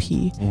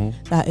SDP.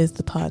 That is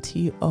the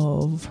party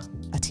of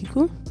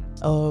Atiku,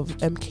 of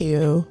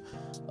MKO,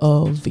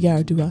 of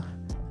Yar'Adua,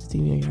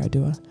 Senior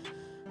Yar'Adua.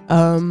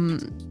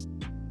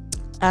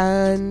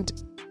 And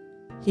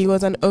he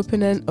was an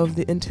opponent of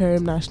the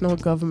interim national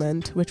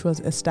government, which was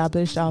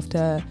established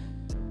after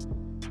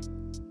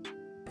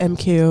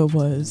MKO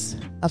was,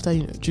 after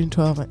June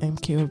 12, and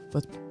MKO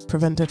was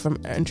prevented from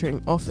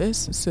entering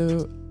office.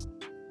 So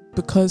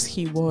because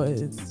he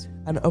was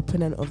an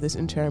opponent of this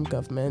interim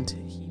government,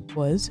 he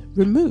was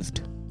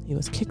removed. He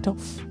was kicked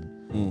off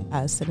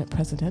as Senate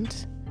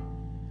president.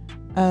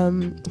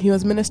 He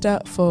was Minister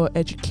for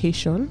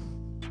Education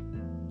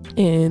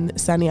in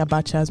Sani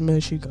Abacha's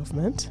military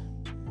government.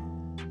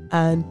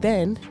 And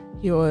then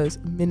he was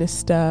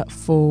Minister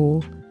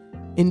for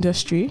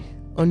Industry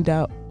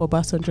under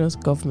Obasanjo's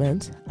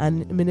government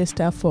and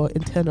Minister for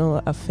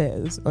Internal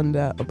Affairs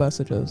under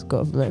Obasanjo's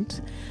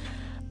government.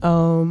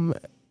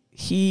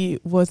 He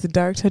was the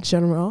Director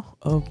General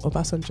of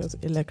Obasanjo's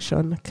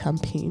election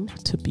campaign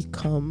to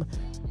become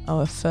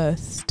our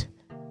first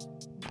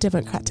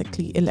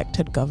democratically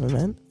elected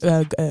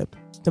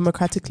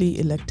democratically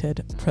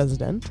elected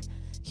president.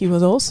 He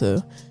was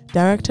also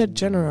Director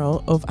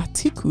General of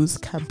Atiku's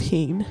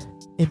campaign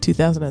in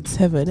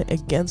 2007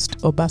 against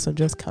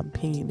Obasanjo's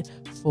campaign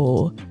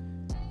for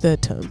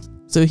third term.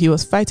 So he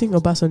was fighting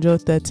Obasanjo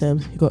third term.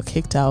 He got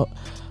kicked out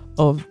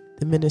of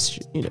the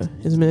ministry,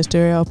 his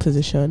ministerial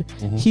position.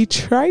 He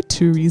tried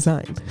to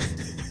resign.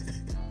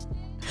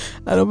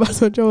 And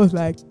Obasanjo was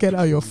like, "Get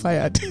out, you're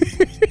fired."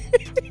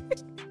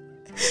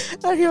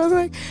 And he was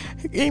like,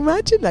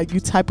 imagine like you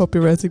type up a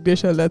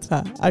resignation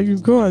letter and you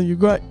go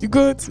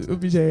to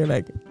OBJ, you're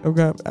like,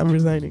 "Okay, I'm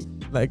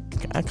resigning. Like,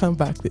 I can't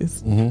back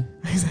this." And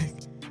he's like,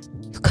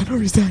 "You cannot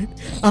resign.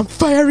 I'm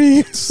firing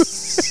you."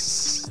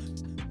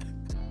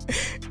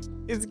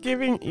 It's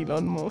giving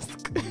Elon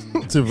Musk.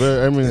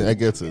 I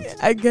get it.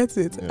 I get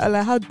it. Yeah.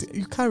 Like,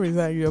 you can't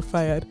resign, you're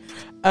fired.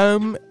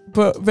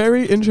 But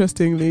very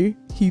interestingly,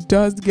 he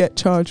does get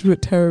charged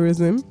with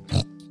terrorism.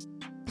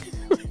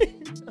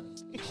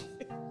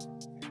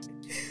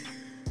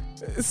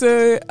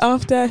 So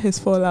after his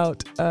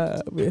fallout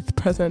with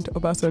President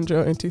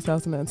Obasanjo in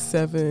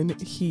 2007,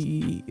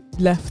 he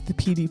left the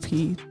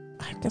PDP.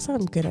 I guess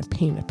I'm going to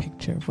paint a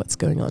picture of what's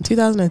going on.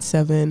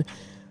 2007,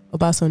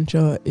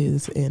 Obasanjo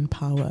is in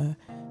power.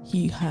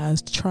 He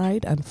has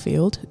tried and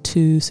failed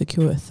to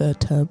secure a third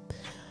term.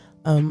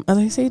 As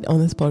I said on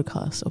this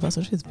podcast,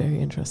 Obasanjo is very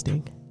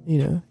interesting.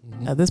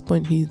 At this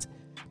point, he's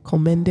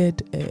commended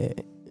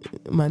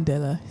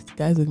Mandela. He's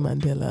guys with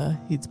Mandela.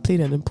 He's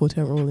played an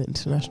important role in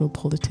international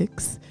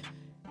politics.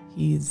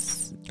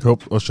 He's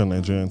helped usher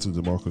Nigeria into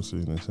democracy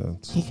in a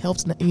sense. He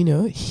helped.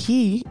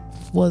 He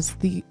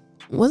wasn't he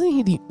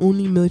the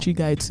only military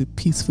guy to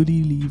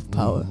peacefully leave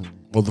power?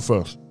 Or the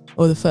first.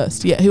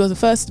 Yeah, he was the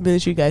first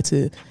military guy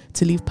to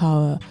leave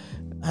power.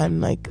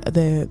 And I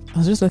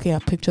was just looking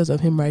at pictures of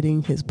him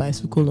riding his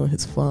bicycle on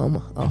his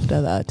farm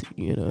after that.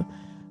 He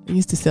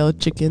used to sell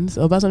chickens.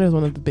 Obasanjo is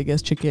one of the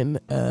biggest chicken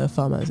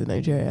farmers in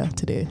Nigeria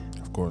today.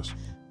 Of course.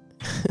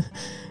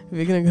 If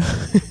you're gonna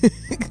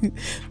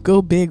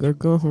go big or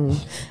go home.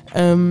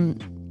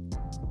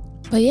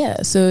 But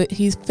yeah, so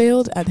he's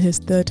failed at his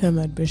third term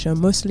ambition,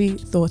 mostly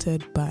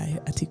thwarted by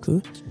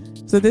Atiku.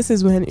 So this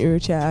is when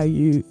Irochia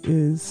Ayu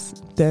is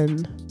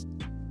then,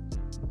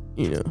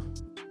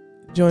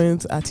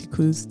 joins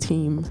Atiku's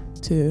team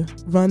to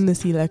run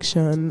this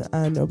election,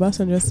 and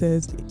Obasanjo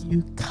says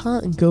you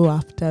can't go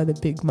after the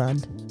big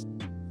man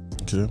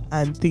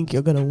and think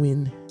you're gonna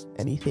win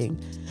anything.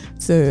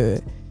 So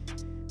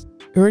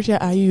Irochia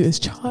Ayu is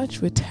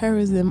charged with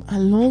terrorism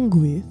along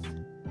with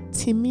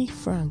Timmy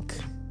Frank.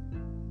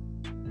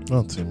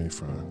 Not Timmy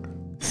Frank.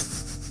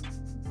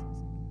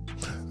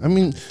 I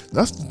mean,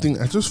 that's the thing.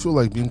 I just feel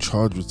like being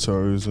charged with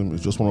terrorism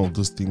is just one of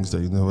those things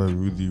that you never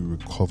really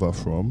recover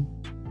from.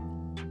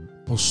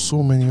 But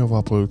so many of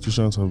our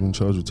politicians have been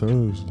charged with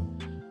terrorism.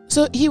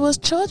 So he was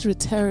charged with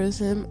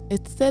terrorism.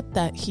 It said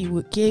that he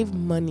gave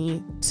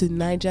money to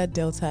Niger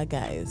Delta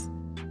guys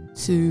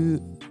to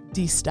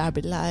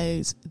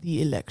destabilize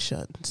the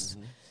elections.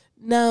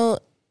 Now,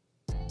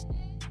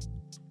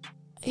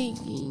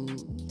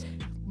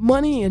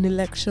 money in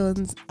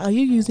elections, are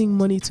you using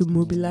money to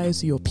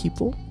mobilize your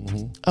people?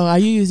 Or are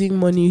you using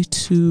money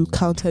to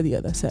counter the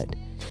other side?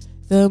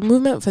 The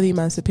movement for the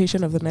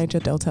emancipation of the Niger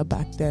Delta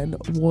back then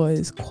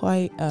was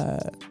quite, I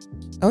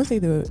would say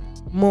they were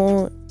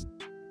more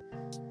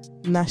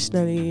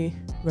nationally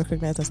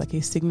recognized as like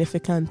a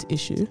significant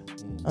issue,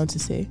 I want to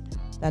say,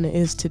 than it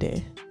is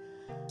today.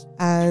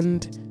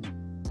 And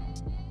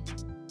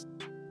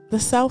the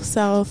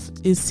South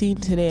is seen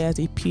today as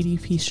a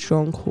PDP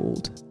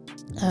stronghold.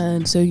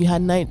 And so you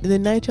had the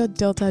Niger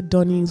Delta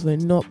Donnies were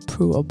not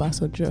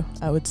pro-Obasanjo,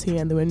 I would say,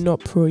 and they were not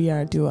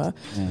pro-Yar'Adua.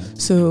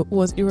 So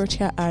was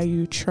Irochia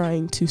Ayu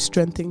trying to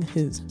strengthen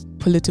his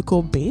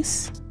political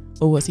base,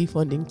 or was he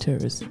funding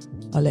terrorism?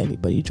 I'll let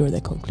anybody draw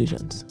their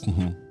conclusions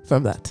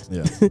from that.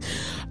 Yeah.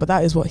 But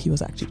that is what he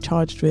was actually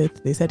charged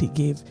with. They said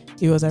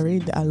he was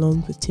arraigned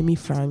along with Timmy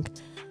Frank.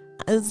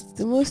 As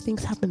the most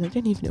things happen, I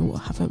don't even know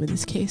what happened with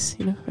this case.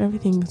 You know,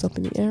 everything is up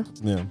in the air.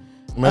 Yeah.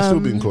 It might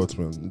still be in court,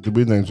 man. The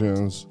way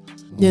Nigerians...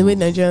 The way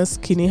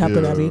Nigerians killing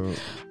happen, I mean.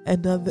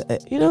 Another,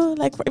 you know,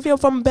 like if you're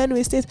from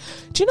Benue State,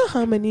 do you know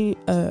how many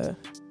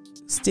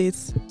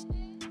states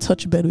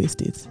touch Benue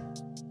State?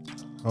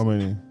 How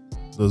many?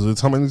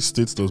 How many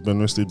states does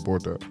Benue State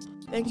border?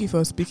 Thank you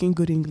for speaking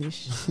good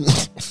English.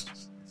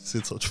 Say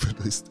touch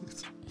Benue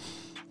State.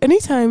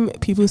 Anytime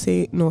people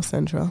say North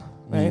Central,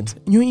 right,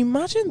 you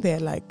imagine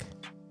they're like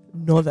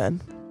northern.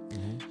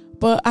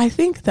 But I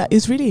think that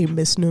is really a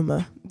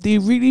misnomer. They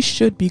really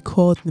should be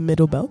called the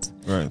Middle Belt.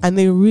 Right. And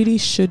they really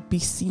should be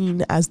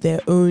seen as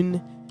their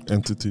own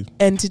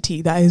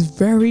entity that is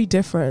very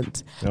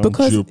different.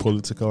 Because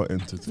geopolitical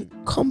entity.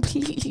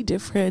 Completely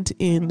different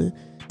in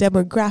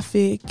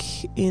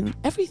demographic, in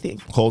everything.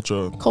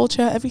 Culture,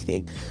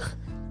 everything.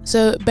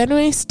 So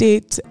Benue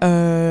State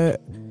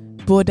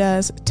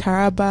borders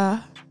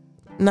Taraba,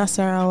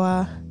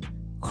 Nasarawa,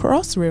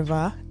 Cross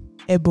River,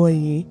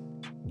 Ebonyi,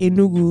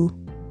 Enugu,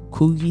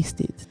 Kogi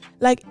State.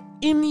 Like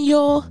in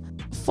your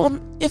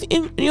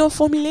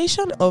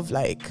formulation of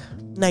like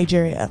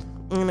Nigeria,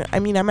 I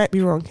mean I might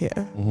be wrong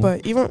here,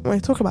 but even when I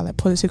talk about like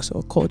politics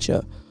or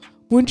culture,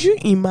 would you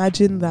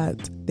imagine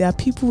that there are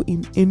people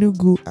in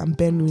Enugu and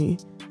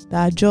Benue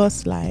that are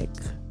just like,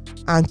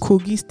 and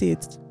Kogi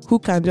State, who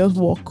can just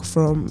walk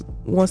from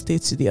one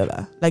state to the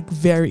other, like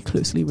very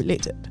closely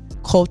related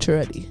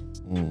culturally?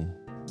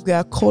 There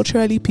are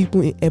culturally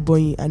people in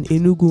Ebonyi and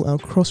Enugu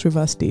and Cross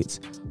River states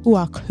who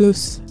are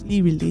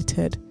closely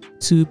related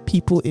to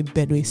people in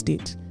Benue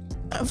State.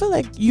 I feel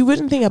like you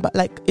wouldn't think about,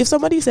 like, if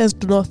somebody says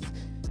North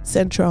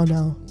Central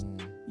now,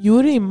 you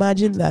wouldn't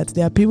imagine that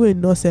there are people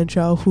in North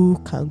Central who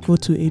can go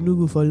to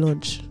Enugu for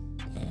lunch.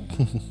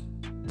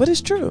 But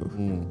it's true.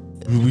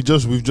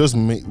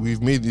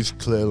 We've made these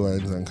clear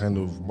lines and kind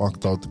of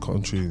marked out the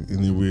country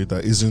in a way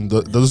that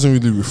doesn't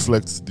really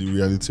reflect the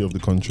reality of the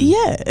country.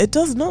 Yeah, it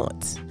does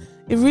not.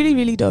 It really,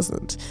 really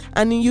doesn't.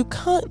 And you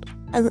can't.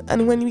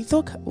 And when we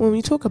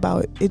talk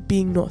about it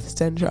being North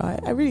Central,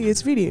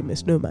 it's really a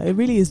misnomer. It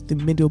really is the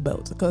Middle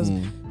Belt, because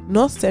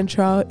North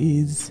Central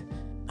is,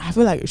 I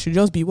feel like it should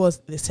just be what's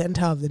the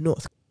center of the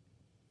North.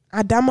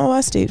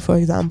 Adamawa State, for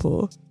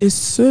example, is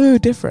so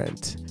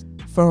different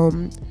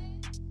from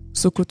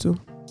Sokoto.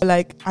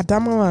 Like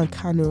Adamawa and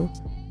Kano,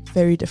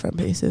 very different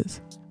places.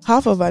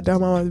 Half of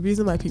Adamawa, the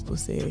reason why people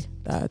say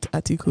that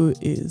Atiku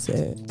is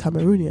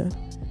Cameroonian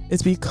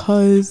is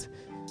because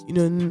you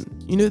know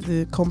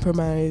the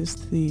compromise,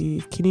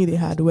 the kidney they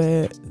had,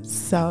 where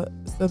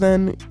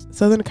southern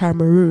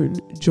Cameroon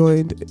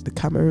joined the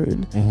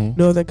Cameroon,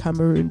 northern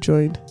Cameroon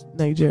joined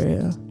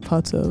Nigeria,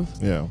 part of.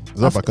 Yeah,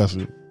 is that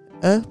Bakassi?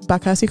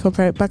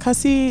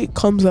 Bakassi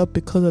comes up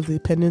because of the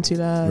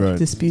peninsula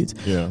dispute.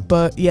 Yeah,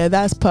 but yeah,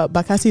 that's part.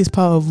 Bakassi is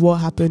part of what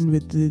happened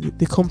with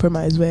the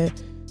compromise, where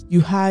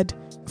you had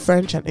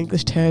French and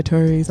English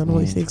territories and all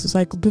these things. It's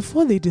like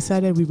before they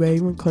decided we were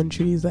even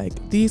countries,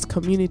 like these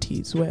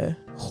communities were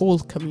whole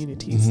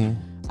communities,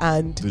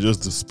 and they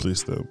just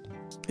displaced them.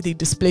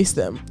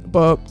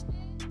 But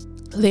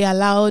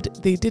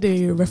they did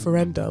a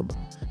referendum,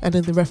 and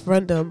in the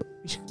referendum,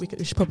 we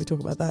should probably talk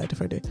about that a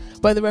different day.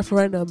 But in the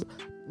referendum,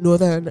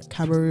 Northern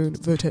Cameroon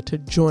voted to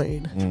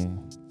join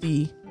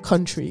the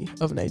country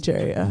of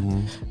Nigeria,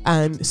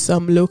 and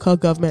some local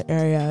government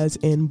areas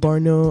in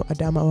Borno,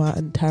 Adamawa,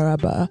 and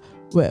Taraba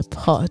were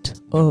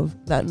part of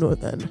that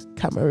Northern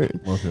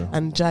Cameroon.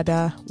 And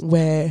Jada,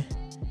 where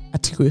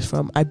Atiku is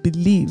from, I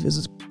believe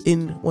is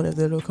in one of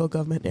the local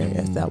government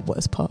areas that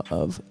was part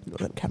of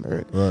Northern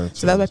Cameroon.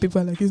 So that's why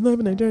people are like, he's not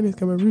even Nigerian, he's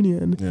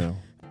Cameroonian.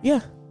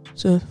 Yeah.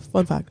 So,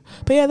 fun fact.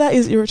 But yeah, that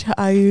is Irochia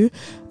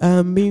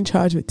Ayu being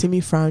charged with Timmy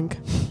Frank.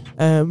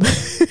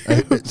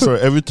 Sorry,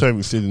 every time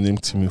you say the name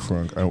Timmy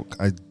Frank, I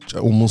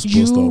almost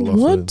burst out laughing.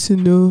 You want to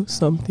know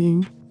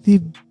something? The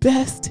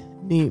best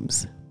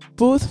names,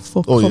 both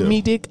for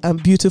comedic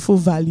and beautiful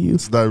value.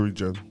 It's that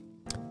region.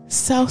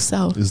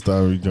 South. It's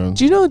that region.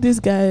 Do you know this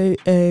guy,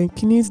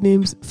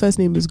 Kini's first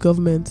name is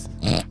Government?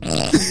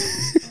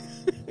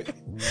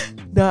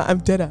 Nah, I'm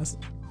dead ass.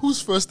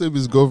 Whose first name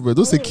is Government?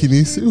 Don't say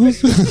Kini.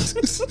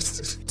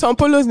 Tom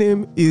Polo's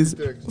name is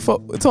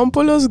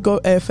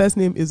first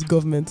name is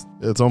Government.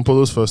 Yeah, Tom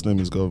Polo's first name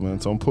is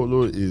Government. Tom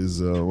Polo is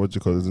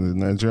the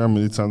Nigerian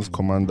militant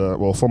commander,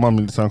 former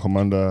militant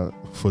commander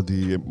for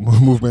the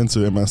movement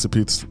to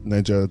emancipate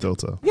Nigeria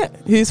Delta. Yeah,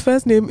 his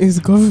first name is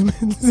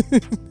Government.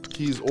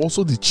 He is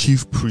also the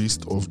chief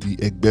priest of the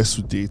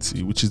Egbesu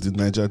deity, which is the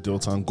Niger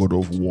Delta god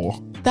of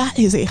war. That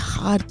is a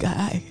hard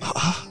guy.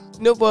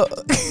 No, but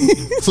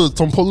so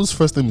Tom Polo's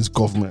first name is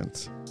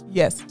Government.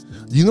 Yes.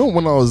 You know,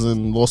 when I was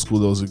in law school,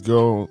 there was a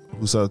girl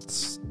who sat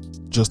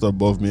just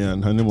above me,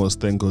 and her name was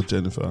Thank God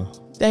Jennifer.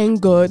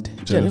 Thank God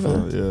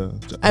Jennifer. Yeah.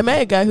 I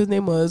met a guy whose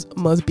name was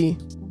Must Be,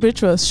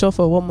 which was short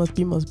for what must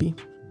be. Must be.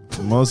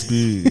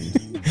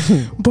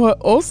 But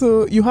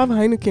also, you have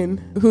Heineken,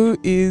 who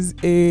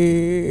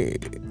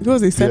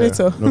was a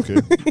senator. Yeah, okay.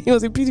 He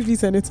was a PDP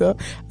senator,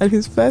 and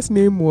his first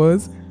name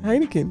was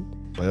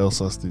Heineken.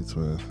 Bayelsa State,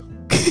 man.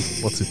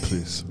 What a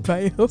place.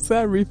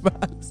 Bayelsa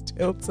Rivers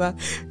Delta.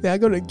 They are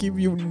going to give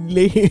you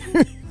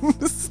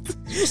names.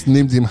 Just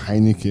named him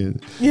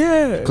Heineken.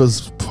 Yeah.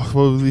 Because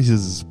probably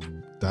his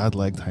dad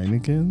liked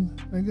Heineken,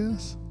 I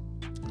guess.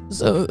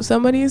 So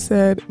somebody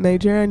said,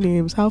 Nigerian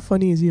names, how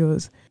funny is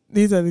yours?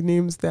 These are the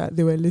names that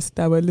were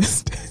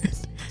listed.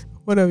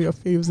 One of your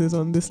faves is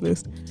on this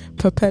list.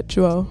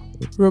 Perpetual,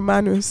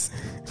 Romanus,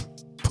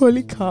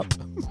 Polycarp,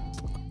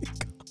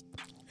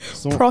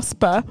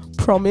 Prosper,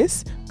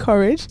 Promise,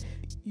 Courage,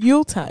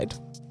 Yuletide,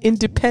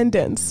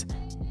 Independence,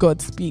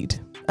 Godspeed,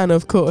 and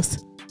of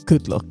course,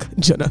 good luck,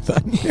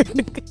 Jonathan.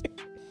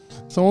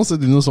 Someone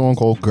said they know someone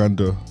called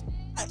Grandeur.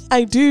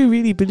 I do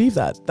really believe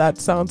that. That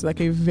sounds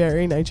like a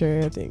very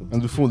Nigerian thing.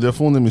 And their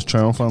full name is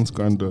Triumphant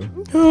Grandeur.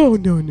 Oh,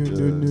 no.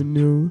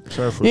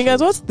 You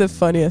guys, what's the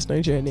funniest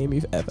Nigerian name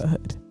you've ever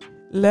heard?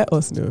 Let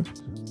us know.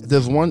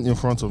 There's one in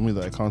front of me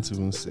that I can't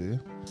even say.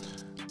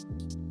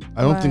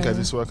 I don't think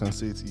this way I can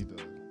say it either.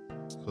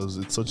 Because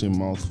it's such a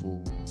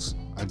mouthful. It's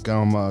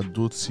Agama,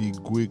 Doti,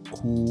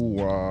 Gweku,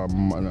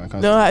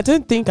 No, I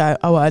don't think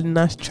our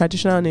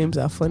traditional names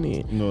are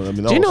funny. No, I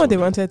mean, do you know what they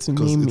wanted to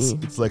name me?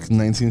 It's like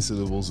 19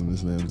 syllables in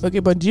this name. Okay,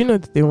 but do you know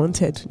that they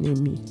wanted to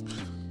name me?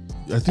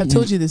 I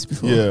told you this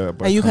before. Yeah,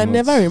 but and you can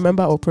never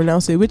remember or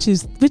pronounce it, which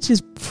is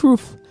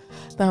proof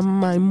that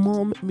my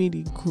mom made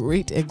a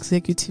great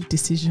executive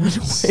decision when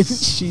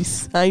she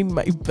signed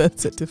my birth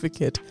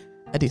certificate.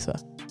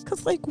 Adisa.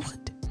 Because like, what?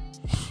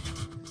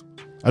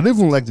 I don't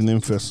even like the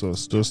name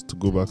Festus, just to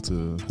go back to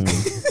him.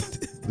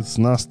 It's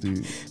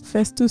nasty.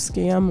 Festus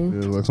Keamu.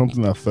 Yeah, like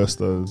something that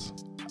festers.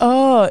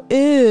 Oh, ew.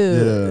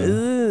 Yeah.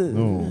 Ew.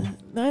 No.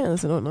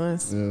 That's not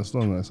nice. Yeah, it's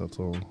not nice at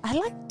all. I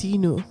like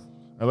Dino.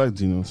 I like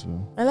Dino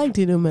too. I like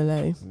Dino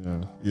Malai.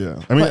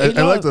 Yeah. I mean,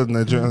 I like that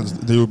Nigerians,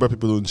 the Yoruba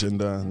people don't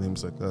gender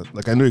names like that.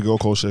 Like, I know a girl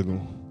called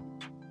Shegun.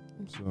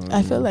 So,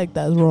 I feel like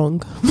that's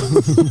wrong.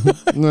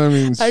 No, I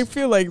mean, I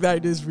feel like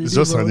that is really it's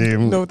just wrong. her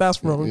name. No,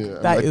 that's wrong. Yeah.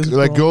 That is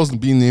like wrong. girls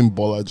being named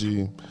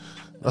Bolaji.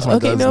 That's my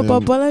dad's name.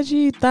 But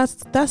Bolaji,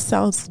 that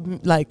sounds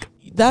like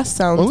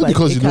only like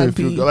because it you know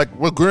can be. like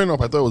growing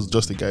up, I thought it was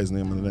just a guy's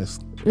name, and then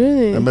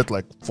Really? I met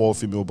like 4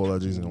 female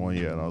Bolajis in 1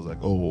 year, and I was like,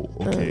 oh,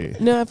 okay.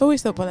 No, I've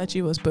always thought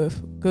Bolaji was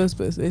goes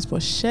both ways.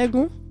 But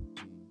Shegun,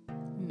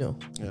 no.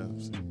 Yeah.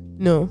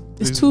 No,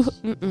 it's too.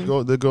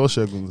 The girl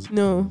Sheguns.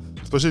 No.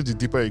 Especially the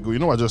deeper you go. You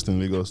know what? Just in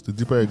Lagos, the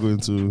deeper you go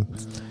into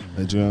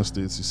Nigerian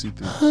states, you see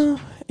things.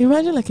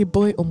 Imagine like a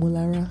boy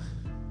Omolara.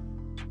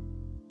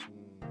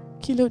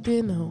 Kilo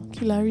day now.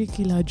 Kilari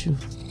Kilaju.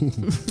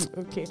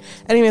 Okay.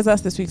 Anyways,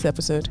 that's this week's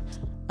episode.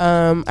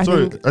 I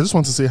just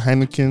want to say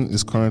Heineken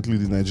is currently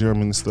the Nigerian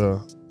Minister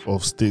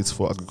of State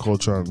for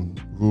Agriculture and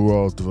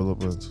Rural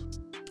Development.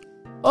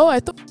 Oh,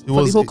 I thought the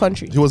whole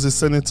country. He was a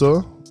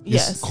senator.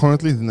 Yes. He's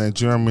currently the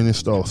Nigerian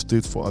Minister of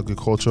State for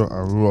Agriculture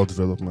and Rural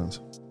Development.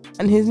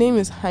 And his name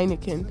is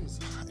Heineken.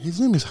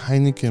 His name is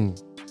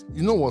Heineken.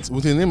 You know what?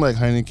 With a name like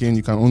Heineken,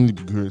 you can only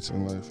be great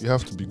in life. You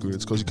have to be great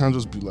because you can't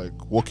just be like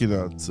working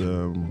at,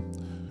 MTN.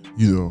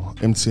 Your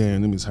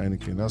name is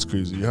Heineken. That's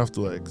crazy. You have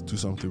to like do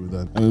something with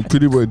that. And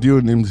Pretty Boy Dio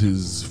named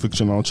his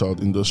fictional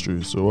child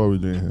Industry. So what are we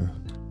doing here?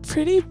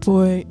 Pretty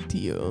Boy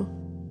Dio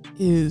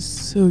is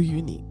so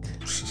unique.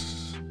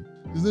 His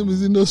name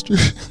is Industry.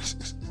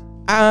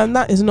 And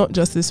that is not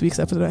just this week's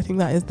episode. I think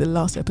that is the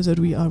last episode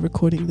we are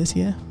recording this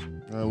year.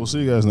 We'll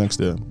see you guys next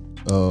year.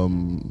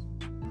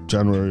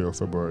 January or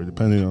February,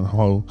 depending on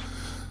how,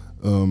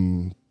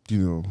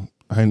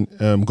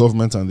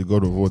 government and the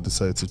God of War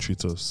decide to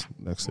treat us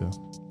next year.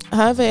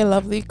 Have a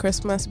lovely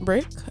Christmas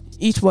break.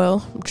 Eat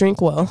well,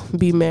 drink well,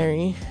 be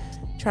merry.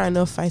 Try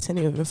not to fight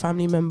any of your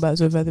family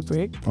members over the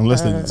break.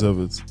 Unless they deserve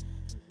it.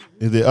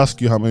 If they ask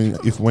you when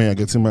you're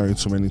getting married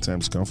so many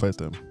times, you can't fight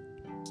them.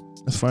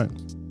 That's fine.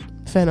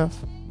 Fair enough.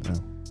 Yeah.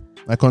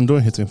 I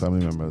condone hitting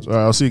family members. All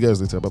right, I'll see you guys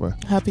later. Bye-bye.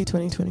 Happy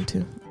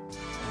 2022.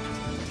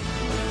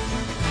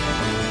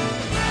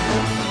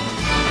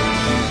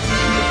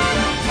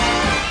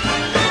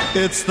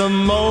 It's the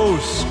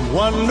most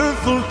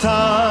wonderful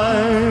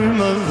time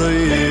of the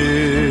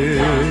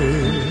year,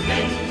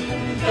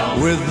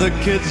 with the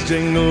kids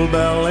jingle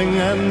belling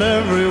and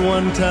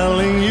everyone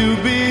telling you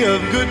be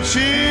of good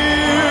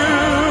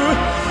cheer.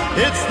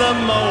 It's the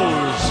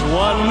most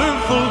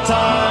wonderful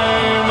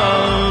time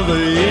of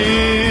the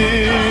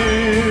year.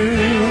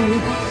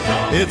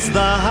 It's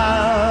the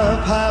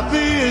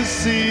happiest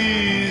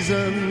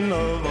season